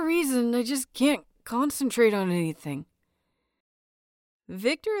 You're the reason I just can't concentrate on anything.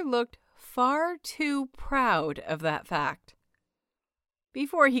 Victor looked far too proud of that fact.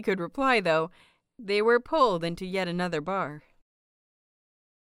 Before he could reply, though, they were pulled into yet another bar.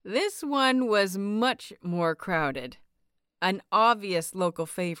 This one was much more crowded, an obvious local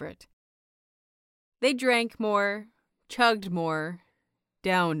favorite. They drank more, chugged more,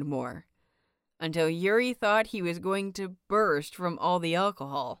 downed more, until Yuri thought he was going to burst from all the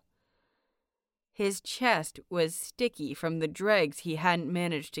alcohol. His chest was sticky from the dregs he hadn't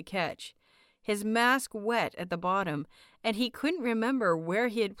managed to catch, his mask wet at the bottom, and he couldn't remember where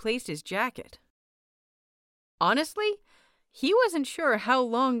he had placed his jacket. Honestly, he wasn't sure how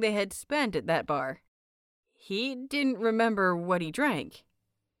long they had spent at that bar. He didn't remember what he drank,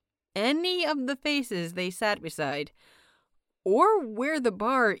 any of the faces they sat beside, or where the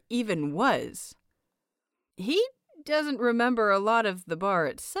bar even was. He doesn't remember a lot of the bar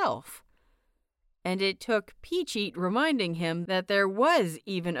itself, and it took Peachy reminding him that there was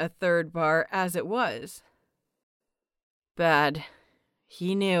even a third bar as it was. Bad.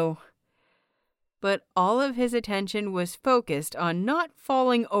 He knew. But all of his attention was focused on not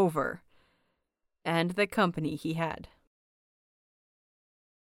falling over, and the company he had.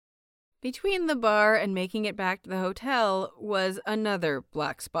 Between the bar and making it back to the hotel was another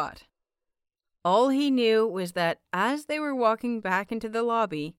black spot. All he knew was that as they were walking back into the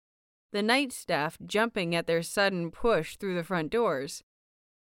lobby, the night staff jumping at their sudden push through the front doors,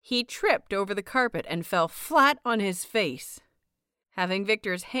 he tripped over the carpet and fell flat on his face. Having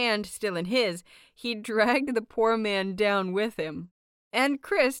Victor's hand still in his, he dragged the poor man down with him. And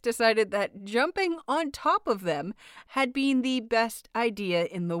Chris decided that jumping on top of them had been the best idea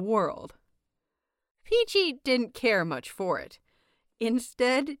in the world. Peachy didn't care much for it,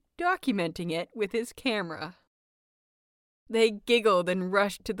 instead documenting it with his camera. They giggled and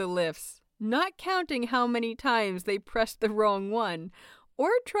rushed to the lifts, not counting how many times they pressed the wrong one or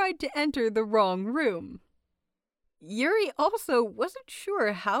tried to enter the wrong room. Yuri also wasn't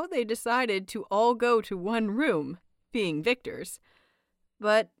sure how they decided to all go to one room, being Victor's.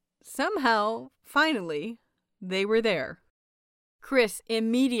 But somehow, finally, they were there. Chris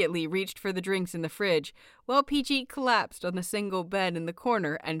immediately reached for the drinks in the fridge, while Peachy collapsed on the single bed in the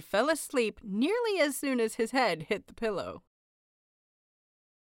corner and fell asleep nearly as soon as his head hit the pillow.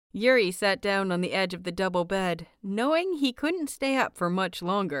 Yuri sat down on the edge of the double bed, knowing he couldn't stay up for much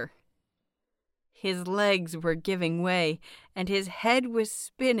longer. His legs were giving way, and his head was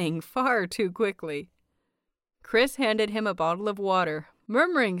spinning far too quickly. Chris handed him a bottle of water,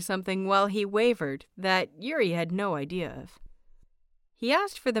 murmuring something while he wavered that Yuri had no idea of. He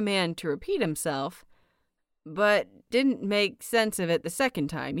asked for the man to repeat himself, but didn't make sense of it the second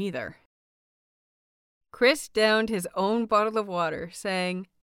time either. Chris downed his own bottle of water, saying,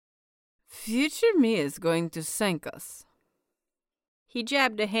 "Future me is going to thank us." He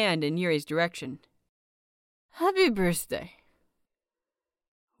jabbed a hand in Yuri's direction. "Happy birthday."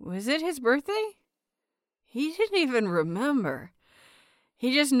 Was it his birthday? He didn't even remember.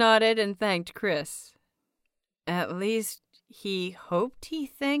 He just nodded and thanked Chris. At least, he hoped he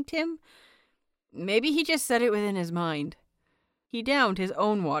thanked him. Maybe he just said it within his mind. He downed his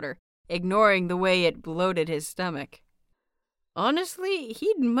own water, ignoring the way it bloated his stomach. Honestly,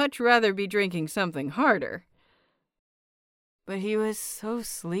 he'd much rather be drinking something harder. But he was so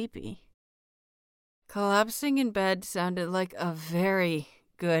sleepy. Collapsing in bed sounded like a very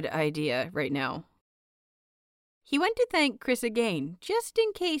good idea right now. He went to thank Chris again, just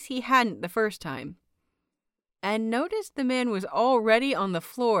in case he hadn't the first time, and noticed the man was already on the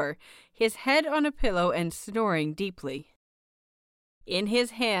floor, his head on a pillow and snoring deeply. In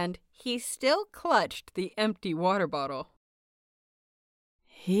his hand, he still clutched the empty water bottle.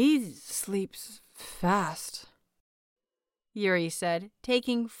 "He sleeps fast," Yuri said,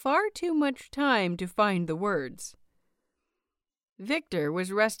 taking far too much time to find the words. Victor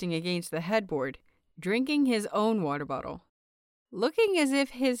was resting against the headboard, drinking his own water bottle, looking as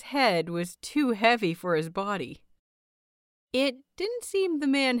if his head was too heavy for his body. It didn't seem the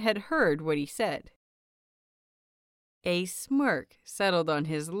man had heard what he said. A smirk settled on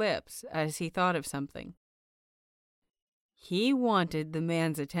his lips as he thought of something. He wanted the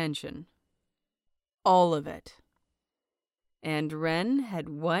man's attention. All of it. And Ren had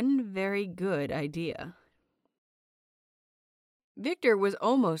one very good idea. Victor was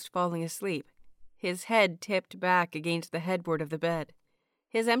almost falling asleep, his head tipped back against the headboard of the bed,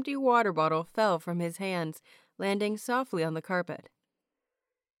 His empty water bottle fell from his hands, landing softly on the carpet.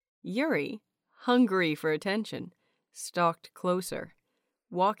 Yuri, hungry for attention, stalked closer,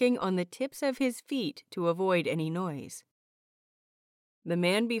 walking on the tips of his feet to avoid any noise. The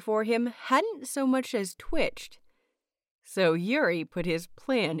man before him hadn't so much as twitched, so Yuri put his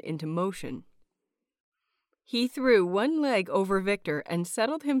plan into motion. He threw one leg over Victor and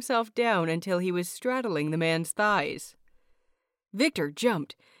settled himself down until he was straddling the man's thighs. Victor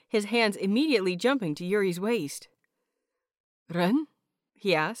jumped, his hands immediately jumping to Yuri's waist. "Ren?"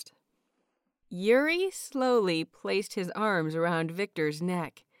 he asked. Yuri slowly placed his arms around Victor's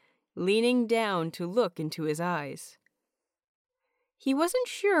neck, leaning down to look into his eyes. He wasn't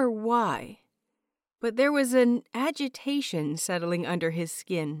sure why, but there was an agitation settling under his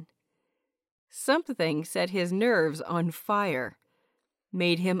skin. Something set his nerves on fire,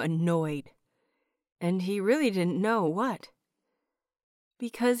 made him annoyed, and he really didn't know what.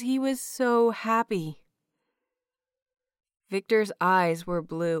 Because he was so happy. Victor's eyes were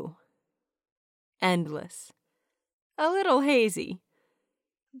blue. Endless. A little hazy.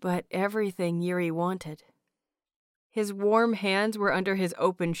 But everything Yuri wanted. His warm hands were under his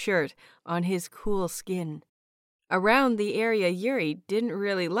open shirt, on his cool skin. Around the area Yuri didn't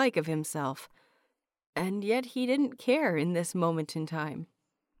really like of himself. And yet he didn't care in this moment in time.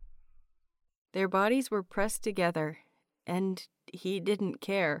 Their bodies were pressed together, and he didn't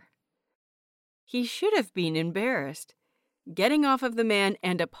care. He should have been embarrassed, getting off of the man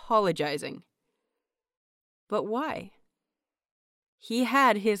and apologizing. But why? He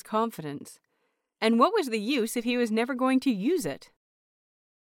had his confidence, and what was the use if he was never going to use it?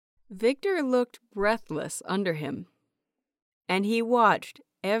 Victor looked breathless under him, and he watched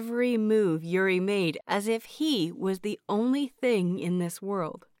every move Yuri made as if he was the only thing in this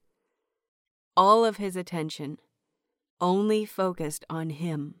world. All of his attention only focused on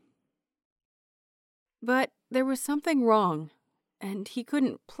him. But there was something wrong, and he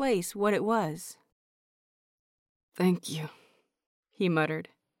couldn't place what it was. "Thank you," he muttered,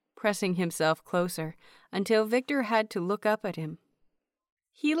 pressing himself closer until Victor had to look up at him.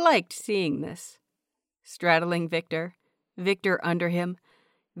 He liked seeing this. Straddling Victor, Victor under him,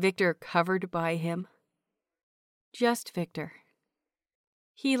 Victor covered by him. Just Victor.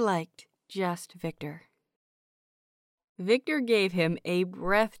 He liked just Victor. Victor gave him a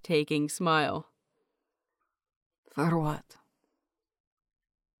breathtaking smile. "For what?"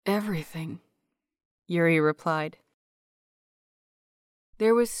 "Everything," Yuri replied.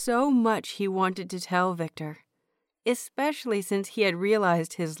 There was so much he wanted to tell Victor, especially since he had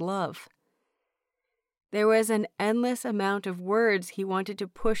realized his love. There was an endless amount of words he wanted to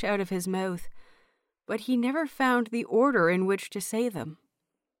push out of his mouth, but he never found the order in which to say them.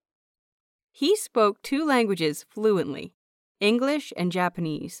 He spoke 2 languages fluently, English and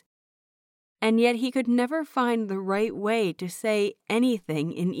Japanese, and yet he could never find the right way to say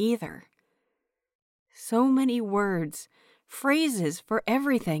anything in either. So many words, phrases for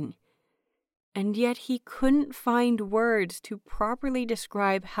everything, and yet he couldn't find words to properly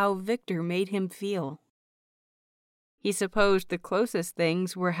describe how Victor made him feel. He supposed the closest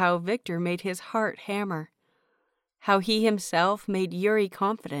things were how Victor made his heart hammer, how he himself made Yuri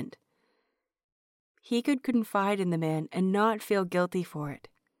confident. He could confide in the man and not feel guilty for it.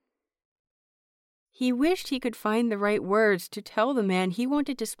 He wished he could find the right words to tell the man he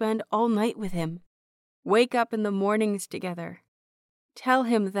wanted to spend all night with him, wake up in the mornings together, tell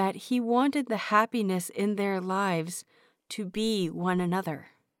him that he wanted the happiness in their lives to be one another.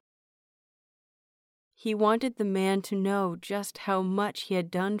 He wanted the man to know just how much he had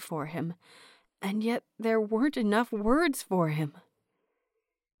done for him, and yet there weren't enough words for him.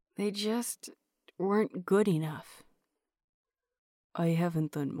 They just weren't good enough. "I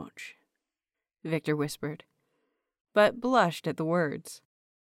haven't done much," Victor whispered, but blushed at the words.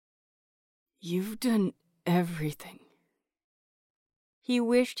 "You've done everything." He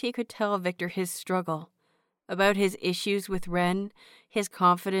wished he could tell Victor his struggle, about his issues with Ren, his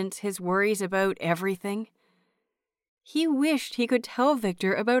confidence, his worries about everything. He wished he could tell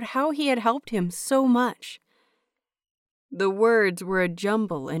Victor about how he had helped him so much. The words were a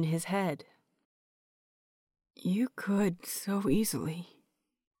jumble in his head. "You could so easily.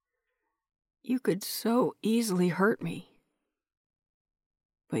 You could so easily hurt me.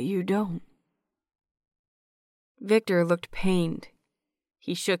 But you don't." Victor looked pained.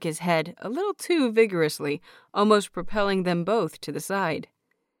 He shook his head a little too vigorously, almost propelling them both to the side.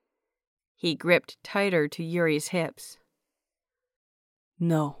 He gripped tighter to Yuri's hips.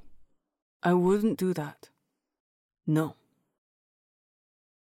 "No, I wouldn't do that. No."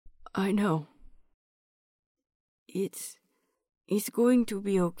 "I know. It's It's going to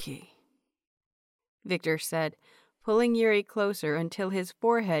be okay, Victor said, pulling Yuri closer until his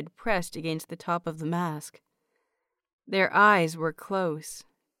forehead pressed against the top of the mask. Their eyes were close,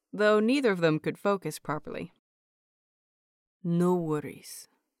 though neither of them could focus properly. No worries.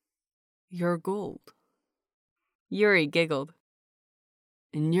 You're gold. Yuri giggled.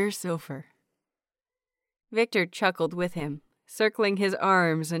 And you're silver. Victor chuckled with him, circling his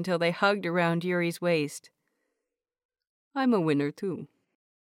arms until they hugged around Yuri's waist. I'm a winner, too.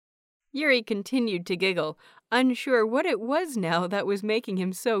 Yuri continued to giggle, unsure what it was now that was making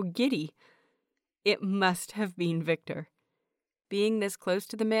him so giddy. It must have been Victor. Being this close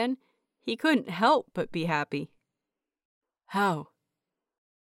to the man, he couldn't help but be happy. How?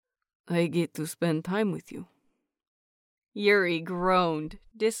 I get to spend time with you. Yuri groaned,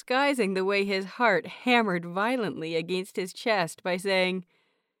 disguising the way his heart hammered violently against his chest by saying,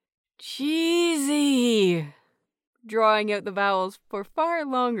 Cheesy, drawing out the vowels for far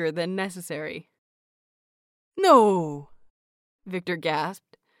longer than necessary. No, Victor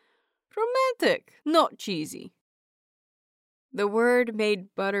gasped. Romantic, not cheesy. The word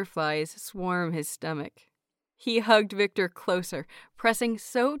made butterflies swarm his stomach. He hugged Victor closer, pressing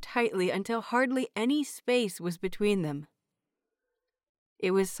so tightly until hardly any space was between them.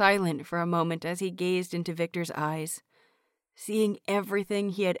 It was silent for a moment as he gazed into Victor's eyes, seeing everything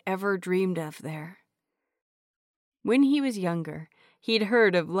he had ever dreamed of there. When he was younger, he'd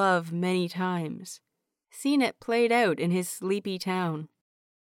heard of love many times, seen it played out in his sleepy town.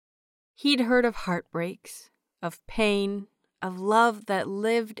 He'd heard of heartbreaks, of pain, of love that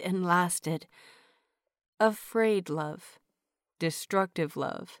lived and lasted, of frayed love, destructive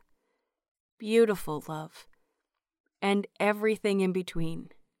love, beautiful love, and everything in between.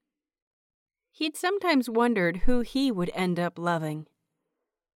 He'd sometimes wondered who he would end up loving,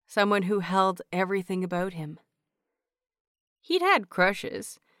 someone who held everything about him. He'd had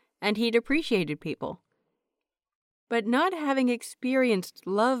crushes, and he'd appreciated people. But not having experienced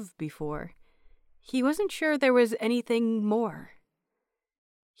love before, he wasn't sure there was anything more.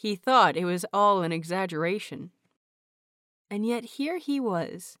 He thought it was all an exaggeration. And yet here he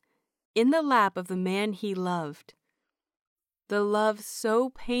was, in the lap of the man he loved. The love so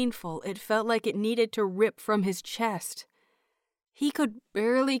painful it felt like it needed to rip from his chest. He could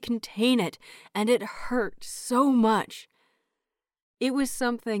barely contain it, and it hurt so much. It was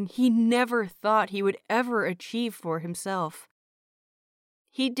something he never thought he would ever achieve for himself.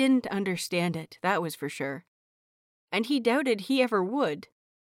 He didn't understand it, that was for sure. And he doubted he ever would.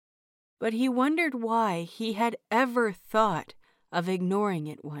 But he wondered why he had ever thought of ignoring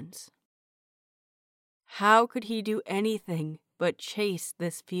it once. How could he do anything but chase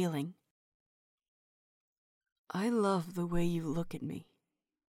this feeling? I love the way you look at me,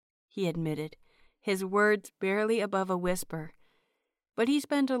 he admitted, his words barely above a whisper. But he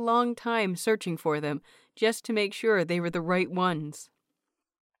spent a long time searching for them, just to make sure they were the right ones.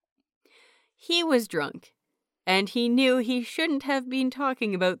 He was drunk, and he knew he shouldn't have been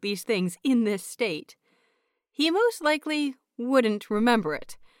talking about these things in this state. He most likely wouldn't remember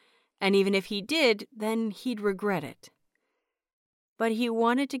it, and even if he did, then he'd regret it. But he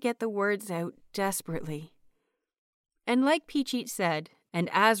wanted to get the words out desperately. And like Peachit said, and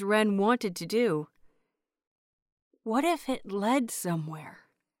as Ren wanted to do, what if it led somewhere?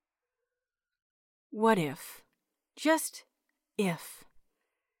 What if, just if,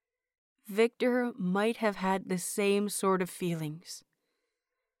 Victor might have had the same sort of feelings?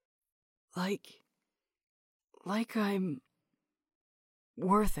 Like I'm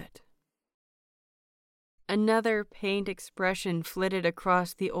worth it. Another pained expression flitted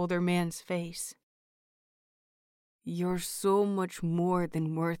across the older man's face. You're so much more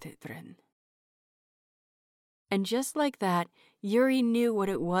than worth it, Ren. And just like that, Yuri knew what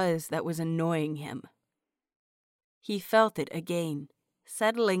it was that was annoying him. He felt it again,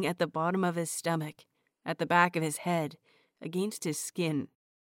 settling at the bottom of his stomach, at the back of his head, against his skin.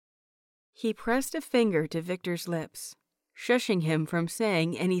 He pressed a finger to Victor's lips, shushing him from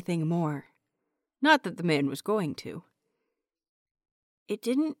saying anything more. Not that the man was going to. It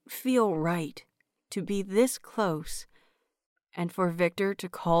didn't feel right to be this close, and for Victor to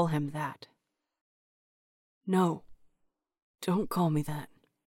call him that. No, don't call me that.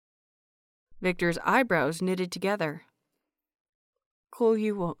 Victor's eyebrows knitted together. Call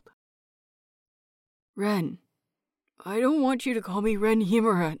you what? Ren. I don't want you to call me Ren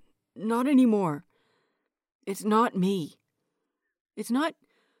Himura. Not anymore. It's not me. It's not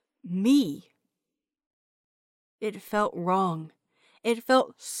me. It felt wrong. It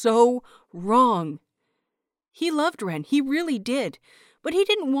felt so wrong. He loved Ren, he really did, but he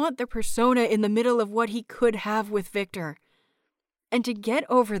didn't want the persona in the middle of what he could have with Victor. And to get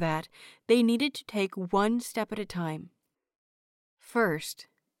over that, they needed to take one step at a time. First,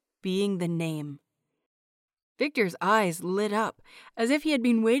 being the name. Victor's eyes lit up, as if he had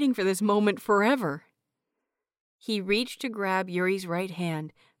been waiting for this moment forever. He reached to grab Yuri's right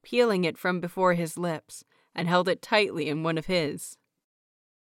hand, peeling it from before his lips, and held it tightly in one of his.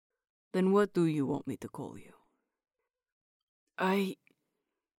 "Then what do you want me to call you?"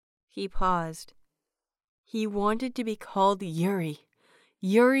 He paused. He wanted to be called Yuri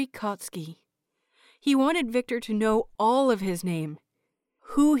Kotsky. He wanted Victor to know all of his name,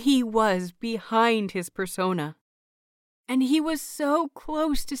 who he was behind his persona. And he was so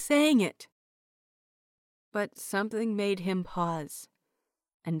close to saying it. But something made him pause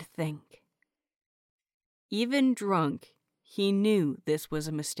and think. Even drunk, he knew this was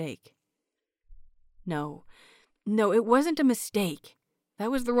a mistake. No, it wasn't a mistake.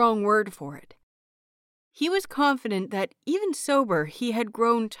 That was the wrong word for it. He was confident that, even sober, he had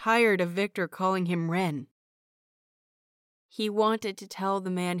grown tired of Victor calling him Ren. He wanted to tell the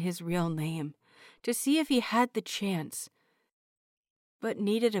man his real name, to see if he had the chance, but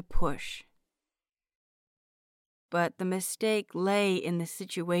needed a push. But the mistake lay in the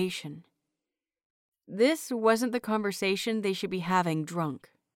situation. This wasn't the conversation they should be having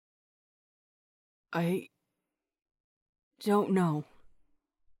drunk. "I don't know."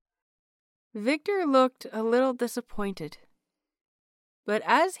 Victor looked a little disappointed. But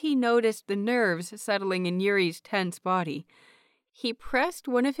as he noticed the nerves settling in Yuri's tense body, he pressed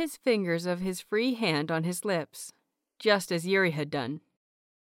one of his fingers of his free hand on his lips, just as Yuri had done.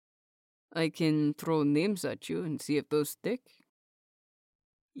 "I can throw names at you and see if those stick."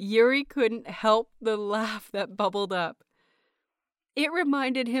 Yuri couldn't help the laugh that bubbled up. It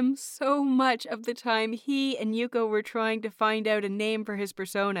reminded him so much of the time he and Yuko were trying to find out a name for his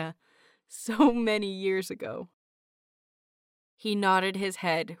persona, so many years ago. He nodded his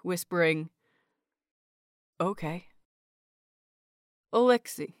head, whispering, "Okay."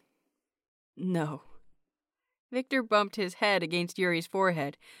 "Alexei." "No." Victor bumped his head against Yuri's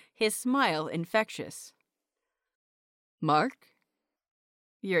forehead, his smile infectious. "Mark?"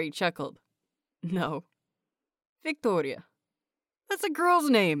 Yuri chuckled. "No." "Victoria. That's a girl's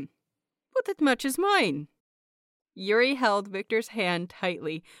name, but it matches mine." Yuri held Victor's hand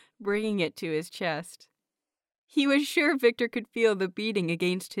tightly, bringing it to his chest. He was sure Victor could feel the beating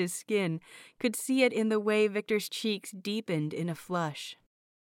against his skin, could see it in the way Victor's cheeks deepened in a flush.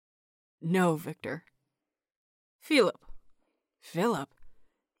 "No, Victor." "Philip." "Philip?"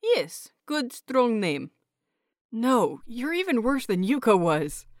 "Yes, good strong name." "No, you're even worse than Yuko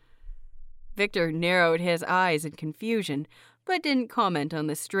was." Victor narrowed his eyes in confusion, but didn't comment on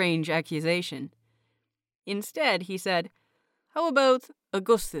the strange accusation. Instead, he said, "How about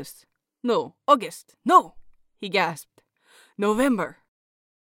Augustus? No, August. No!" he gasped. "November."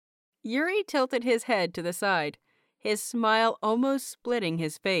 Yuri tilted his head to the side, his smile almost splitting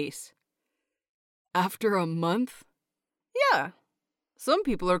his face. "After a month?" "Yeah. Some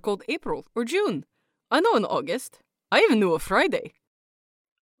people are called April or June. I know an August. I even knew a Friday."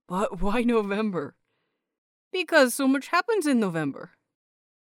 "But why November?" "Because so much happens in November."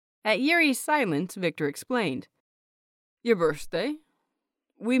 At Yuri's silence, Victor explained. "Your birthday?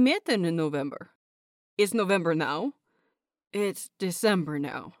 We met in November. It's November now." "It's December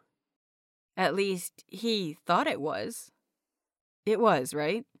now." At least, he thought it was. It was,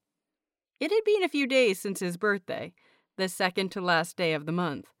 right? It had been a few days since his birthday, the second to last day of the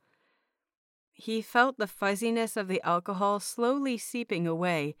month. He felt the fuzziness of the alcohol slowly seeping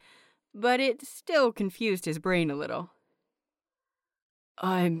away, but it still confused his brain a little.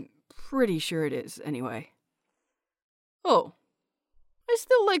 "I'm pretty sure it is, anyway." "Oh, I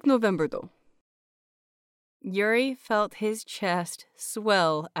still like November, though." Yuri felt his chest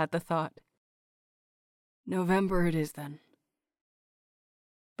swell at the thought. "November it is, then."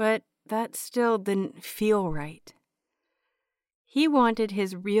 But that still didn't feel right. He wanted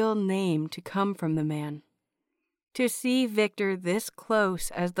his real name to come from the man. To see Victor this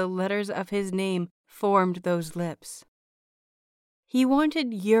close as the letters of his name formed those lips. He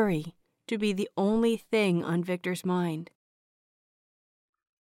wanted Yuri to be the only thing on Victor's mind.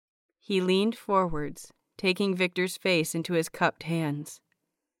 He leaned forwards, taking Victor's face into his cupped hands.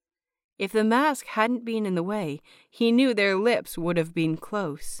 If the mask hadn't been in the way, he knew their lips would have been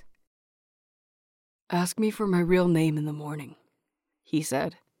close. "Ask me for my real name in the morning," he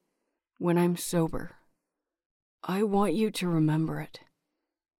said. "When I'm sober. I want you to remember it.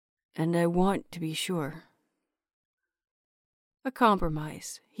 And I want to be sure." A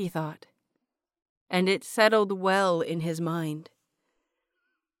compromise, he thought. And it settled well in his mind.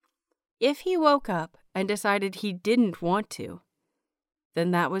 If he woke up and decided he didn't want to,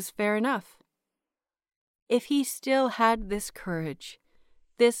 then that was fair enough. If he still had this courage,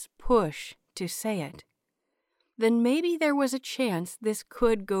 this push to say it, then maybe there was a chance this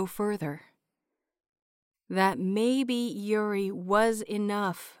could go further. That maybe Yuri was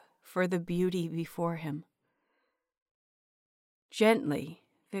enough for the beauty before him. Gently,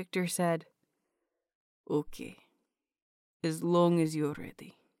 Victor said, "Okay, as long as you're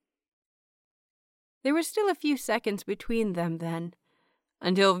ready." There was still a few seconds between them then,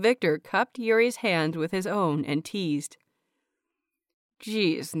 until Victor cupped Yuri's hand with his own and teased,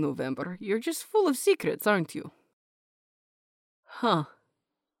 "Geez, November, you're just full of secrets, aren't you?" Huh,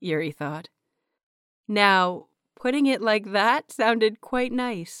 Yuri thought. Now, putting it like that sounded quite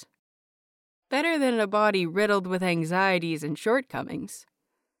nice. Better than a body riddled with anxieties and shortcomings.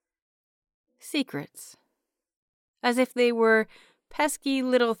 Secrets. As if they were pesky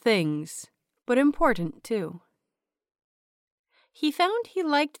little things, but important too. He found he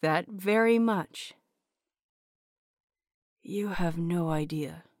liked that very much. "You have no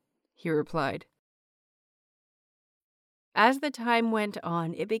idea," he replied. As the time went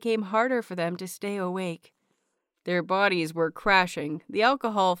on, it became harder for them to stay awake. Their bodies were crashing, the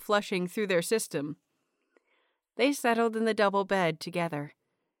alcohol flushing through their system. They settled in the double bed together,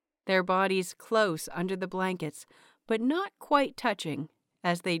 their bodies close under the blankets, but not quite touching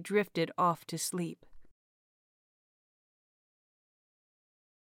as they drifted off to sleep.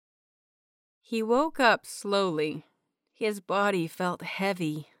 He woke up slowly. His body felt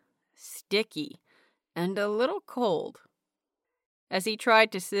heavy, sticky, and a little cold. As he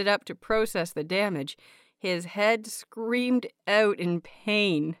tried to sit up to process the damage, his head screamed out in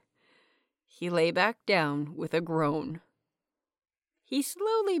pain. He lay back down with a groan. He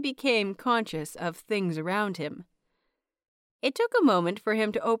slowly became conscious of things around him. It took a moment for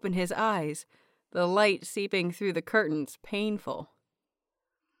him to open his eyes, the light seeping through the curtains painful.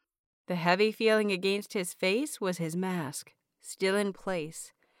 The heavy feeling against his face was his mask, still in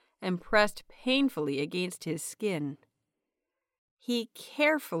place, and pressed painfully against his skin. He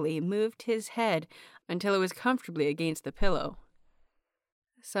carefully moved his head until it was comfortably against the pillow.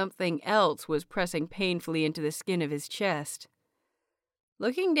 Something else was pressing painfully into the skin of his chest.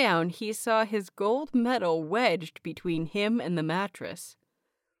 Looking down, he saw his gold medal wedged between him and the mattress.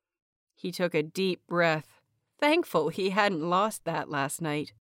 He took a deep breath, thankful he hadn't lost that last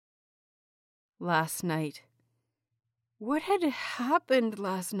night. Last night. What had happened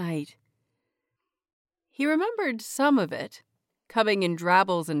last night? He remembered some of it, coming in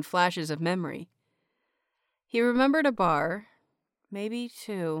drabbles and flashes of memory. He remembered a bar, maybe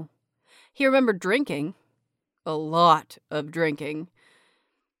two. He remembered drinking, a lot of drinking.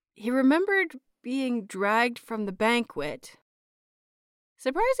 He remembered being dragged from the banquet.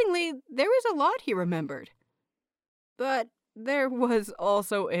 Surprisingly, there was a lot he remembered. But there was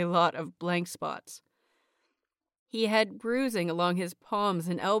also a lot of blank spots. He had bruising along his palms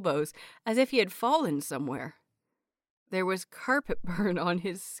and elbows, as if he had fallen somewhere. There was carpet burn on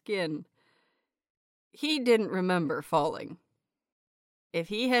his skin. He didn't remember falling. If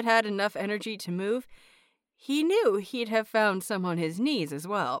he had had enough energy to move, he knew he'd have found some on his knees as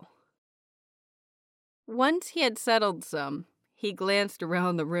well. Once he had settled some, he glanced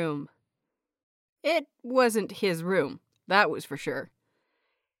around the room. It wasn't his room, that was for sure.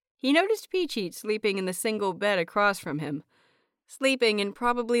 He noticed Peachy sleeping in the single bed across from him, sleeping in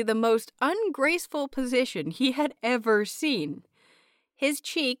probably the most ungraceful position he had ever seen. His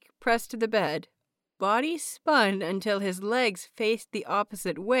cheek pressed to the bed, body spun until his legs faced the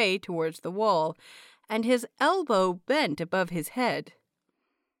opposite way towards the wall, and his elbow bent above his head.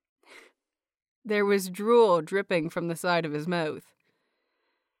 There was drool dripping from the side of his mouth.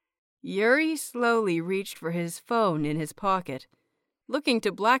 Yuri slowly reached for his phone in his pocket, looking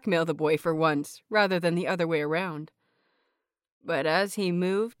to blackmail the boy for once, rather than the other way around. But as he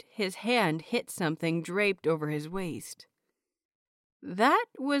moved, his hand hit something draped over his waist. That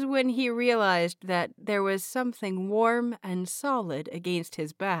was when he realized that there was something warm and solid against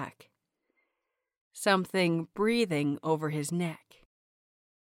his back. Something breathing over his neck.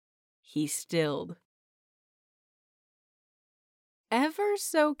 He stilled. Ever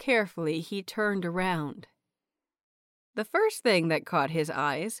so carefully, he turned around. The first thing that caught his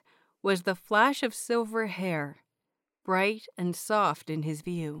eyes was the flash of silver hair, bright and soft in his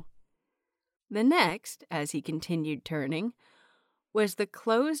view. The next, as he continued turning, was the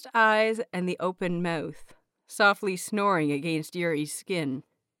closed eyes and the open mouth, softly snoring against Yuri's skin.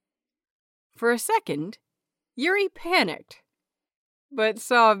 For a second, Yuri panicked, but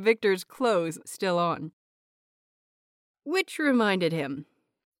saw Victor's clothes still on. Which reminded him,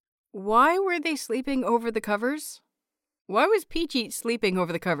 why were they sleeping over the covers? Why was Peachy sleeping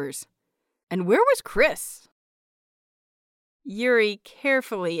over the covers? And where was Chris? Yuri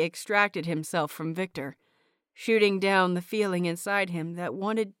carefully extracted himself from Victor, shooting down the feeling inside him that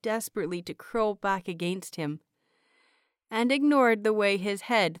wanted desperately to curl back against him, and ignored the way his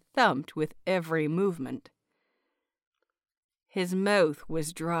head thumped with every movement. His mouth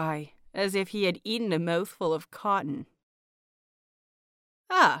was dry, as if he had eaten a mouthful of cotton.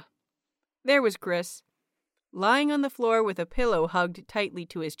 Ah, there was Chris, lying on the floor with a pillow hugged tightly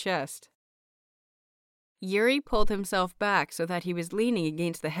to his chest. Yuri pulled himself back so that he was leaning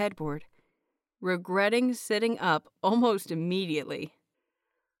against the headboard, regretting sitting up almost immediately.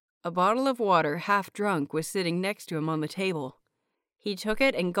 A bottle of water, half drunk, was sitting next to him on the table. He took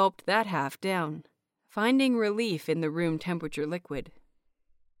it and gulped that half down, finding relief in the room temperature liquid.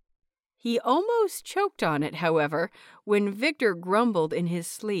 He almost choked on it, however, when Victor grumbled in his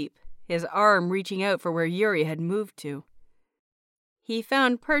sleep, his arm reaching out for where Yuri had moved to. He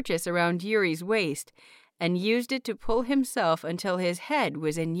found purchase around Yuri's waist and used it to pull himself until his head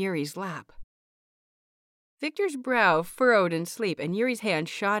was in Yuri's lap. Victor's brow furrowed in sleep and Yuri's hand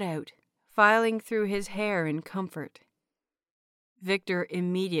shot out, filing through his hair in comfort. Victor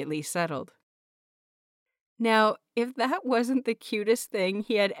immediately settled. Now, if that wasn't the cutest thing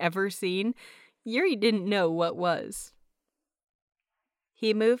he had ever seen, Yuri didn't know what was.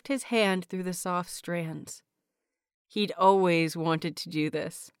 He moved his hand through the soft strands. He'd always wanted to do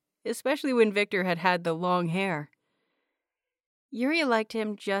this, especially when Victor had had the long hair. Yuri liked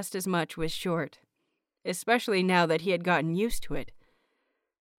him just as much with short, especially now that he had gotten used to it.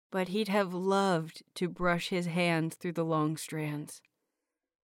 But he'd have loved to brush his hands through the long strands.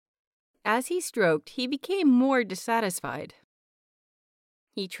 As he stroked, he became more dissatisfied.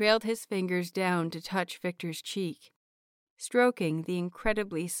 He trailed his fingers down to touch Victor's cheek, stroking the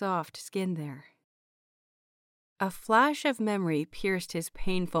incredibly soft skin there. A flash of memory pierced his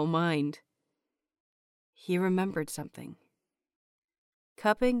painful mind. He remembered something.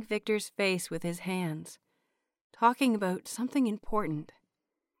 Cupping Victor's face with his hands, talking about something important.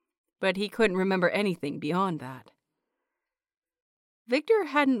 But he couldn't remember anything beyond that. Victor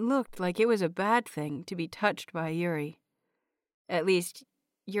hadn't looked like it was a bad thing to be touched by Yuri. At least,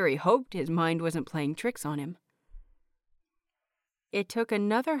 Yuri hoped his mind wasn't playing tricks on him. It took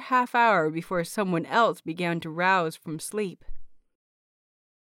another half hour before someone else began to rouse from sleep.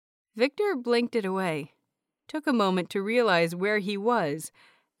 Victor blinked it away, took a moment to realize where he was,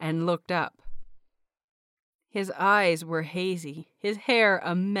 and looked up. His eyes were hazy, his hair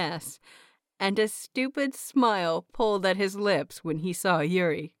a mess, and a stupid smile pulled at his lips when he saw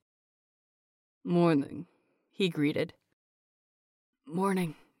Yuri. "Morning," he greeted.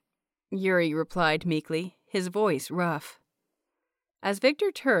 "Morning," Yuri replied meekly, his voice rough. As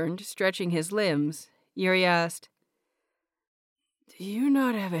Victor turned, stretching his limbs, Yuri asked, "Do you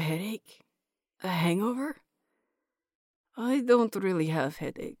not have a headache? A hangover?" "I don't really have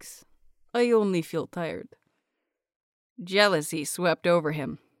headaches. I only feel tired." Jealousy swept over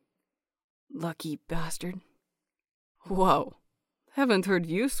him. "Lucky bastard." "Whoa, haven't heard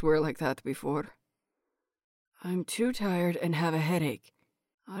you swear like that before." "I'm too tired and have a headache.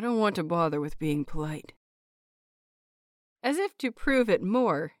 I don't want to bother with being polite." As if to prove it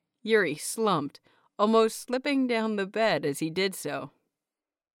more, Yuri slumped, almost slipping down the bed as he did so.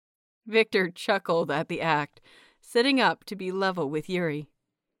 Victor chuckled at the act, sitting up to be level with Yuri.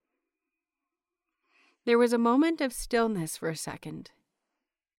 There was a moment of stillness for a second,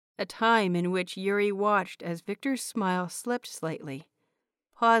 a time in which Yuri watched as Victor's smile slipped slightly,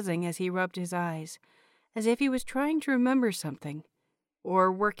 pausing as he rubbed his eyes, as if he was trying to remember something,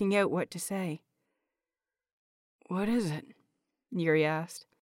 or working out what to say. "What is it?" Yuri asked.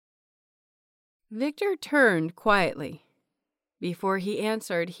 Victor turned quietly. Before he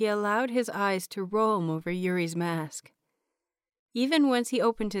answered, he allowed his eyes to roam over Yuri's mask. Even once he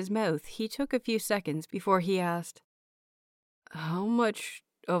opened his mouth, he took a few seconds before he asked, "How much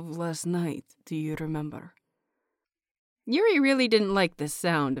of last night do you remember?" Yuri really didn't like the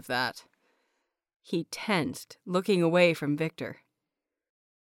sound of that. He tensed, looking away from Victor.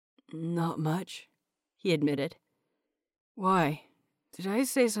 "Not much," he admitted. "Why? Did I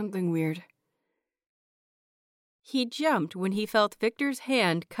say something weird?" He jumped when he felt Victor's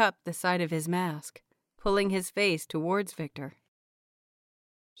hand cup the side of his mask, pulling his face towards Victor.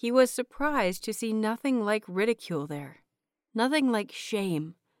 He was surprised to see nothing like ridicule there, nothing like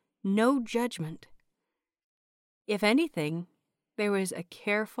shame, no judgment. If anything, there was a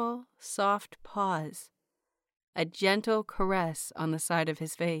careful, soft pause, a gentle caress on the side of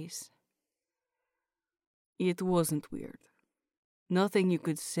his face. "It wasn't weird. Nothing you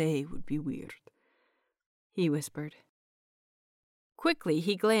could say would be weird," he whispered. Quickly,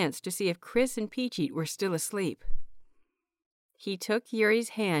 he glanced to see if Chris and Peachy were still asleep. He took Yuri's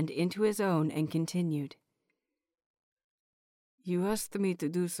hand into his own and continued. You asked me to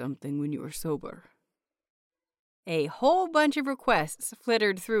do something when you were sober. A whole bunch of requests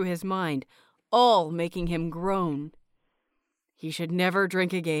flittered through his mind, all making him groan. He should never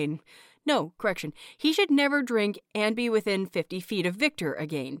drink again. No, correction. He should never drink and be within 50 feet of Victor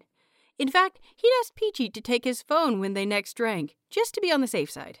again. In fact, he'd asked Peachy to take his phone when they next drank, just to be on the safe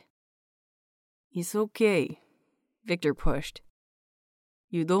side. It's okay, Victor pushed.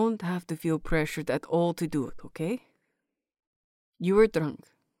 You don't have to feel pressured at all to do it, okay? You were drunk.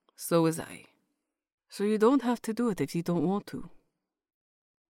 So was I. So you don't have to do it if you don't want to.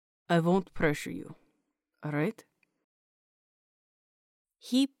 I won't pressure you, all right?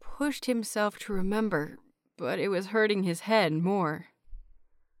 He pushed himself to remember, but it was hurting his head more.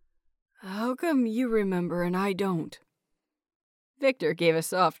 How come you remember and I don't? Victor gave a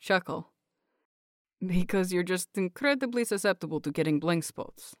soft chuckle. Because you're just incredibly susceptible to getting blank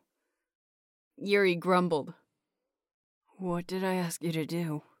spots. Yuri grumbled. What did I ask you to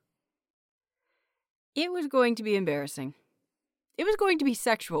do? It was going to be embarrassing. It was going to be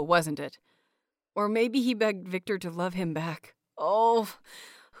sexual, wasn't it? Or maybe he begged Victor to love him back. Oh,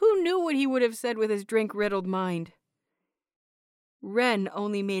 who knew what he would have said with his drink-riddled mind? Ren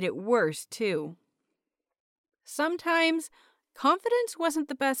only made it worse, too. Sometimes, confidence wasn't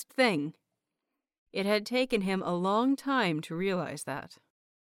the best thing. It had taken him a long time to realize that.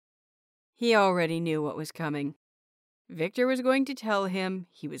 He already knew what was coming. Victor was going to tell him,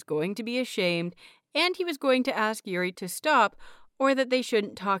 he was going to be ashamed, and he was going to ask Yuri to stop, or that they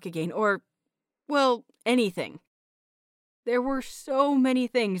shouldn't talk again, or, well, anything. There were so many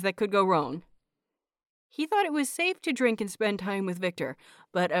things that could go wrong. He thought it was safe to drink and spend time with Victor,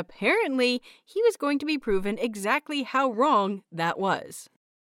 but apparently he was going to be proven exactly how wrong that was.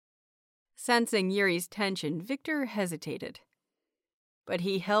 Sensing Yuri's tension, Victor hesitated. But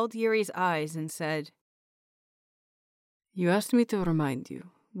he held Yuri's eyes and said, You asked me to remind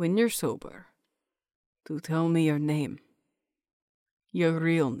you, when you're sober, to tell me your name. Your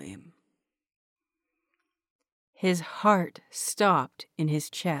real name. His heart stopped in his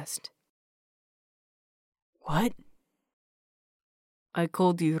chest. What? I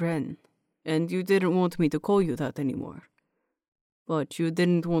called you Ren, and you didn't want me to call you that anymore. But you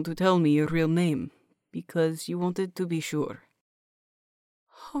didn't want to tell me your real name, because you wanted to be sure.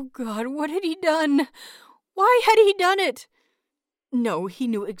 Oh God, what had he done? Why had he done it? No, he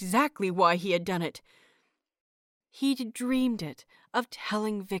knew exactly why he had done it. He'd dreamed it, of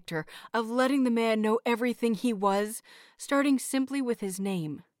telling Victor, of letting the man know everything he was, starting simply with his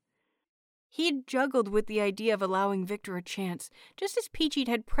name. He'd juggled with the idea of allowing Victor a chance, just as Peachy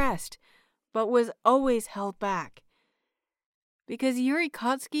had pressed, but was always held back. Because Yuri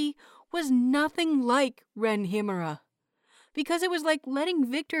Kotsky was nothing like Ren Himura. Because it was like letting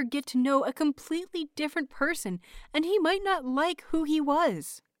Victor get to know a completely different person, and he might not like who he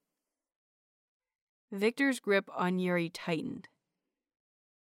was. Victor's grip on Yuri tightened.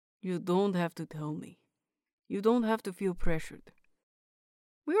 You don't have to tell me. You don't have to feel pressured.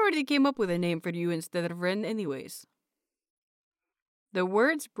 We already came up with a name for you instead of Ren anyways. The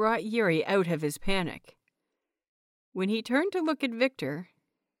words brought Yuri out of his panic. When he turned to look at Victor,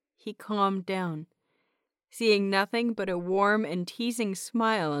 he calmed down, seeing nothing but a warm and teasing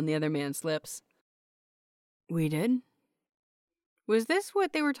smile on the other man's lips. We did? Was this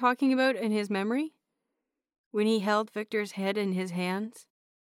what they were talking about in his memory? When he held Victor's head in his hands?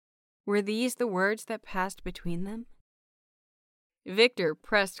 Were these the words that passed between them? Victor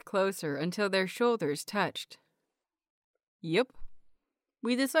pressed closer until their shoulders touched. Yep.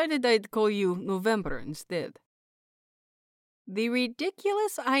 We decided I'd call you November instead. The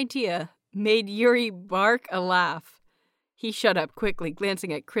ridiculous idea made Yuri bark a laugh. He shut up quickly,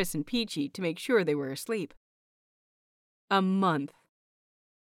 glancing at Chris and Peachy to make sure they were asleep. A month.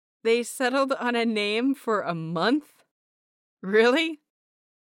 They settled on a name for a month? Really?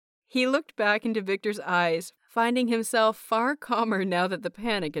 He looked back into Victor's eyes, finding himself far calmer now that the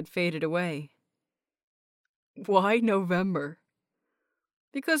panic had faded away. Why November?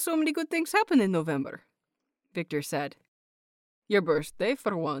 Because so many good things happen in November, Victor said. Your birthday,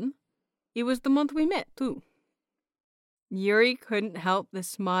 for one. It was the month we met, too. Yuri couldn't help the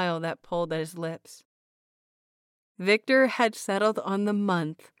smile that pulled at his lips. Victor had settled on the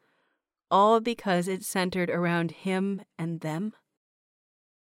month, all because it centered around him and them.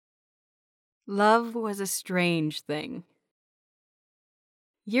 Love was a strange thing.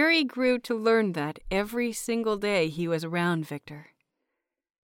 Yuri grew to learn that every single day he was around Victor.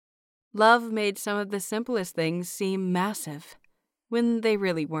 Love made some of the simplest things seem massive, when they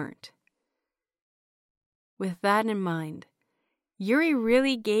really weren't. With that in mind, Yuri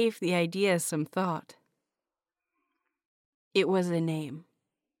really gave the idea some thought. It was a name,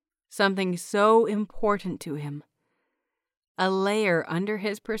 something so important to him, a layer under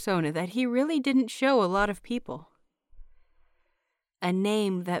his persona that he really didn't show a lot of people. A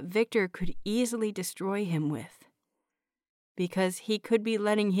name that Victor could easily destroy him with, because he could be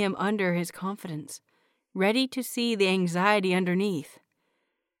letting him under his confidence, ready to see the anxiety underneath.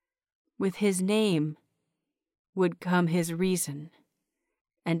 With his name would come his reason,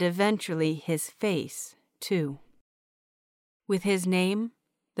 and eventually his face, too. With his name,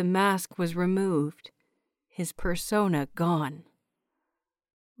 the mask was removed, his persona gone.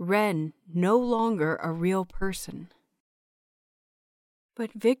 Ren no longer a real person.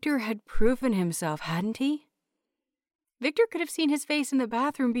 But Victor had proven himself, hadn't he? Victor could have seen his face in the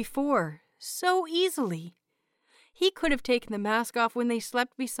bathroom before, so easily. He could have taken the mask off when they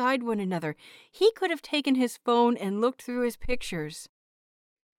slept beside one another. He could have taken his phone and looked through his pictures.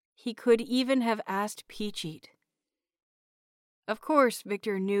 He could even have asked Peachit. Of course,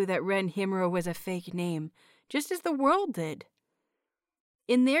 Victor knew that Ren Himura was a fake name, just as the world did.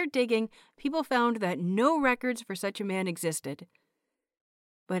 In their digging, people found that no records for such a man existed.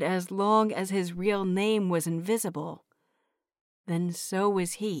 But as long as his real name was invisible, then so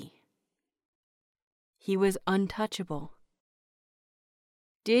was he. He was untouchable.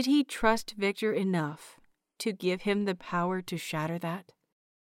 Did he trust Victor enough to give him the power to shatter that?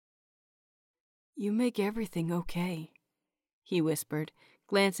 "You make everything okay," he whispered,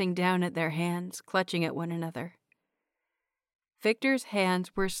 glancing down at their hands, clutching at one another. Victor's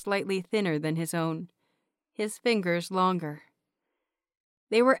hands were slightly thinner than his own, his fingers longer.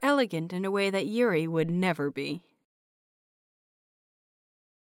 They were elegant in a way that Yuri would never be.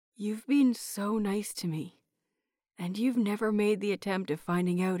 "You've been so nice to me, and you've never made the attempt of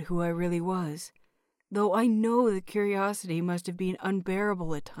finding out who I really was, though I know the curiosity must have been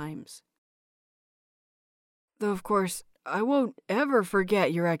unbearable at times. Though, of course, I won't ever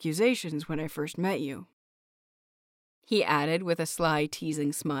forget your accusations when I first met you," he added with a sly,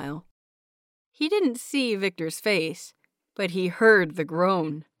 teasing smile. He didn't see Victor's face, but he heard the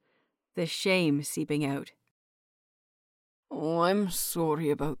groan, the shame seeping out. "Oh, I'm sorry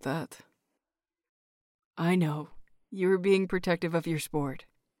about that." "I know. You were being protective of your sport."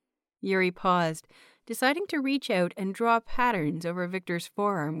 Yuri paused, deciding to reach out and draw patterns over Victor's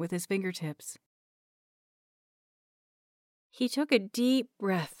forearm with his fingertips. He took a deep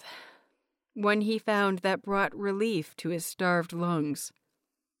breath, one he found that brought relief to his starved lungs.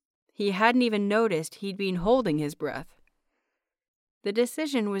 He hadn't even noticed he'd been holding his breath. The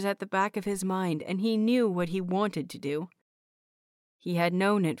decision was at the back of his mind, and he knew what he wanted to do. He had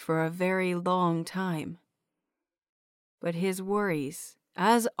known it for a very long time. But his worries,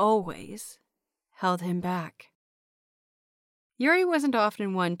 as always, held him back. Yuri wasn't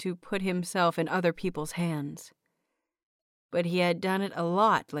often one to put himself in other people's hands, but he had done it a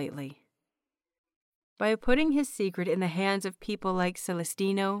lot lately. By putting his secret in the hands of people like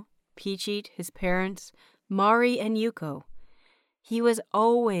Celestino, Peachit, his parents, Mari, and Yuko, he was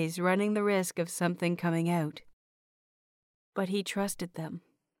always running the risk of something coming out. But he trusted them.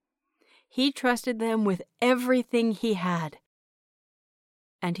 He trusted them with everything he had.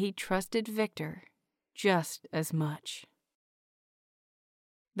 And he trusted Victor just as much.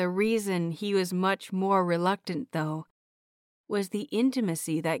 The reason he was much more reluctant, though, was the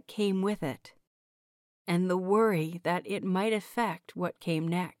intimacy that came with it, and the worry that it might affect what came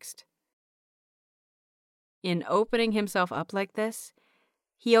next. In opening himself up like this,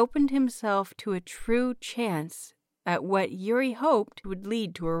 he opened himself to a true chance at what Yuri hoped would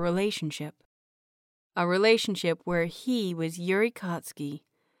lead to a relationship where he was Yuri Katsuki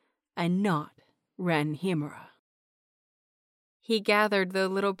and not Ren Himura. He gathered the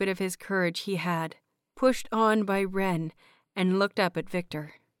little bit of his courage he had, pushed on by Ren, and looked up at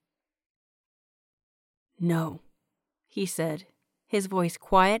Victor. "No," he said, his voice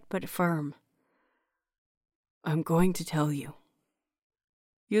quiet but firm. "I'm going to tell you.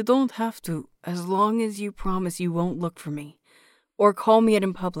 You don't have to, as long as you promise you won't look for me, or call me it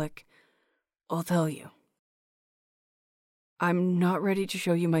in public. I'll tell you. I'm not ready to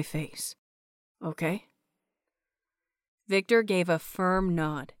show you my face, okay?" Victor gave a firm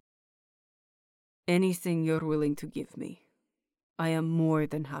nod. "Anything you're willing to give me, I am more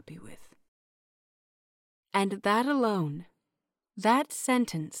than happy with." And that alone, that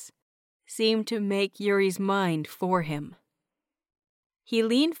sentence, seemed to make Yuri's mind for him. He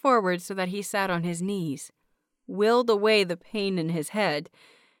leaned forward so that he sat on his knees, willed away the pain in his head,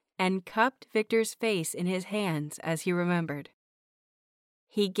 and cupped Victor's face in his hands as he remembered.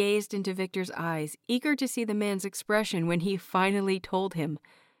 He gazed into Victor's eyes, eager to see the man's expression when he finally told him,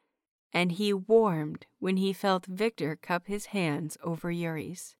 and he warmed when he felt Victor cup his hands over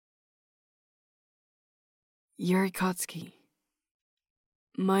Yuri's. Yuri Kotsky.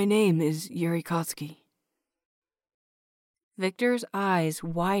 My name is Yuri Kotsky. Victor's eyes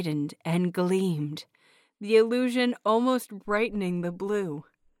widened and gleamed, the illusion almost brightening the blue.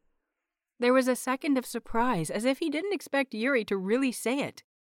 There was a second of surprise, as if he didn't expect Yuri to really say it.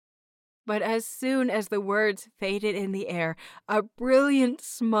 But as soon as the words faded in the air, a brilliant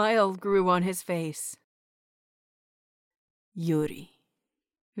smile grew on his face. Yuri,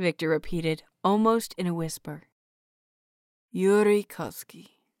 Victor repeated, almost in a whisper. Yuri Kotsky.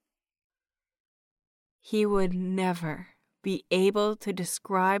 He would never be able to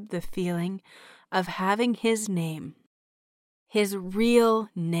describe the feeling of having his name, his real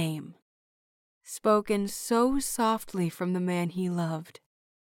name, spoken so softly from the man he loved.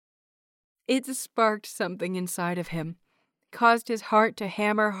 It sparked something inside of him, caused his heart to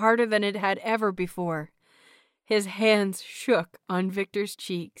hammer harder than it had ever before. His hands shook on Victor's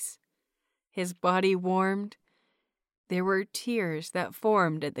cheeks. His body warmed. There were tears that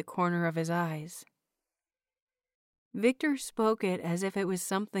formed at the corner of his eyes. Victor spoke it as if it was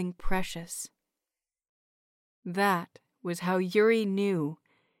something precious. That was how Yuri knew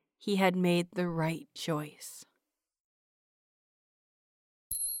he had made the right choice.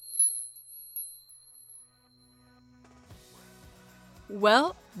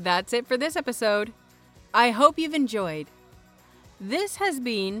 Well, that's it for this episode. I hope you've enjoyed. This has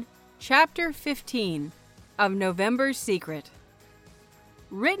been Chapter 15 of November's Secret.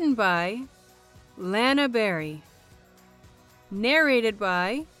 Written by Lana Berry. Narrated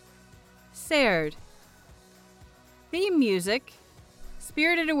by Saird. Theme music,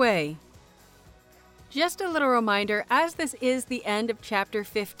 Spirited Away. Just a little reminder, as this is the end of Chapter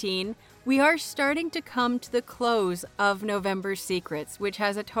 15, we are starting to come to the close of November's Secrets, which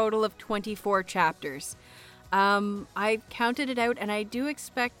has a total of 24 chapters. I counted it out, and I do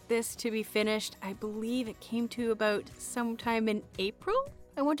expect this to be finished. I believe it came to about sometime in April,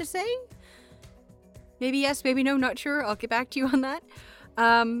 I want to say. Maybe yes, maybe no, not sure. I'll get back to you on that.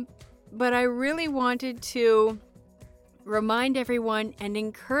 But I really wanted to remind everyone and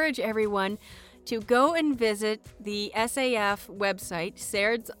encourage everyone to go and visit the SAF website,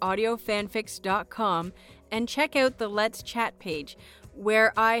 sairdsAudioFanfics.com, and check out the Let's Chat page,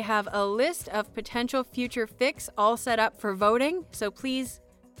 where I have a list of potential future fics all set up for voting. So please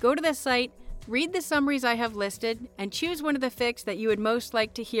go to the site, read the summaries I have listed, and choose one of the fics that you would most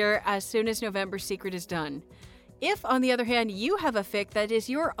like to hear as soon as November's Secret is done. If, on the other hand, you have a fic that is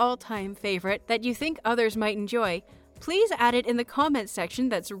your all-time favorite that you think others might enjoy, please add it in the comments section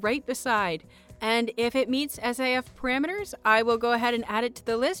that's right beside. And if it meets SAF parameters, I will go ahead and add it to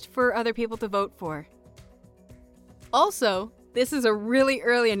the list for other people to vote for. Also, this is a really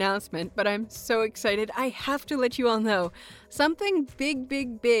early announcement, but I'm so excited. I have to let you all know. Something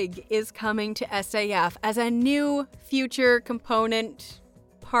big is coming to SAF as a new future component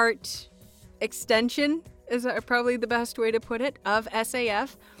part extension, is probably the best way to put it, of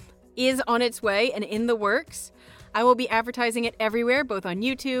SAF, is on its way and in the works. I will be advertising it everywhere, both on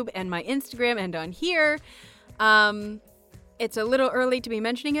YouTube and my Instagram and on here. It's a little early to be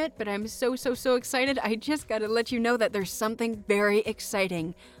mentioning it, but I'm so excited. I just gotta let you know that there's something very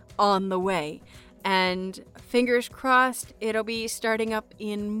exciting on the way. And fingers crossed, it'll be starting up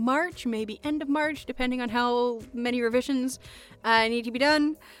in March, maybe end of March, depending on how many revisions need to be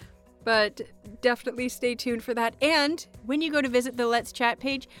done. But definitely stay tuned for that. And when you go to visit the Let's Chat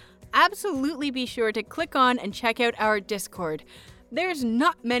page, absolutely be sure to click on and check out our Discord. There's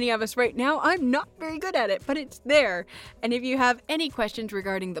not many of us right now. I'm not very good at it, but it's there. And if you have any questions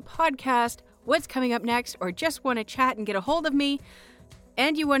regarding the podcast, what's coming up next, or just want to chat and get a hold of me,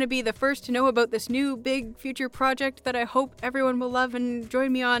 and you want to be the first to know about this new big future project that I hope everyone will love and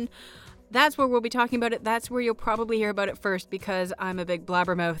join me on, that's where we'll be talking about it. That's where you'll probably hear about it first, because I'm a big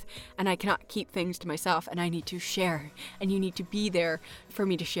blabbermouth and I cannot keep things to myself, and I need to share, and you need to be there for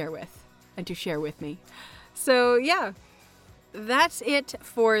me to share with and to share with me. So yeah, that's it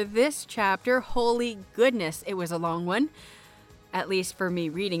for this chapter. Holy goodness, it was a long one, at least for me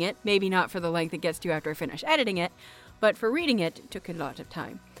reading it. Maybe not for the length it gets to after I finish editing it, but for reading it, it took a lot of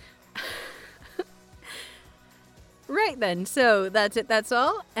time. Right then, so that's it, that's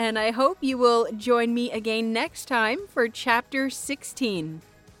all, and I hope you will join me again next time for Chapter 16.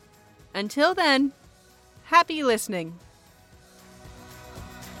 Until then, happy listening.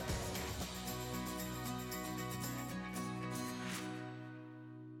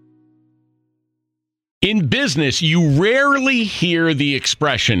 In business, you rarely hear the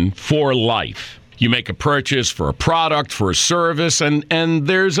expression for life. You make a purchase for a product, for a service, and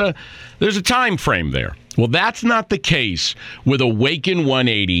there's a time frame there. Well, that's not the case with Awaken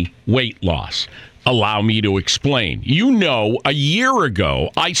 180 weight loss. Allow me to explain. You know, a year ago,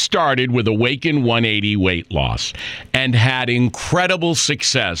 I started with Awaken 180 weight loss and had incredible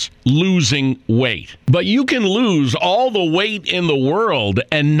success losing weight. But you can lose all the weight in the world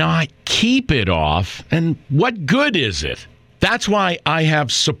and not keep it off. And what good is it? That's why I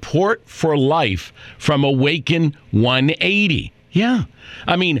have support for life from Awaken 180. Yeah.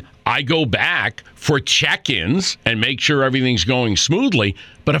 I mean, I go back for check-ins and make sure everything's going smoothly.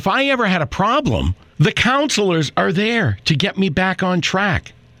 But if I ever had a problem, the counselors are there to get me back on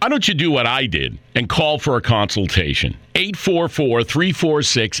track. Why don't you do what I did and call for a consultation?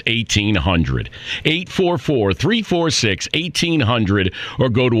 844-346-1800. 844-346-1800 or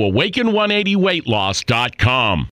go to awaken180weightloss.com.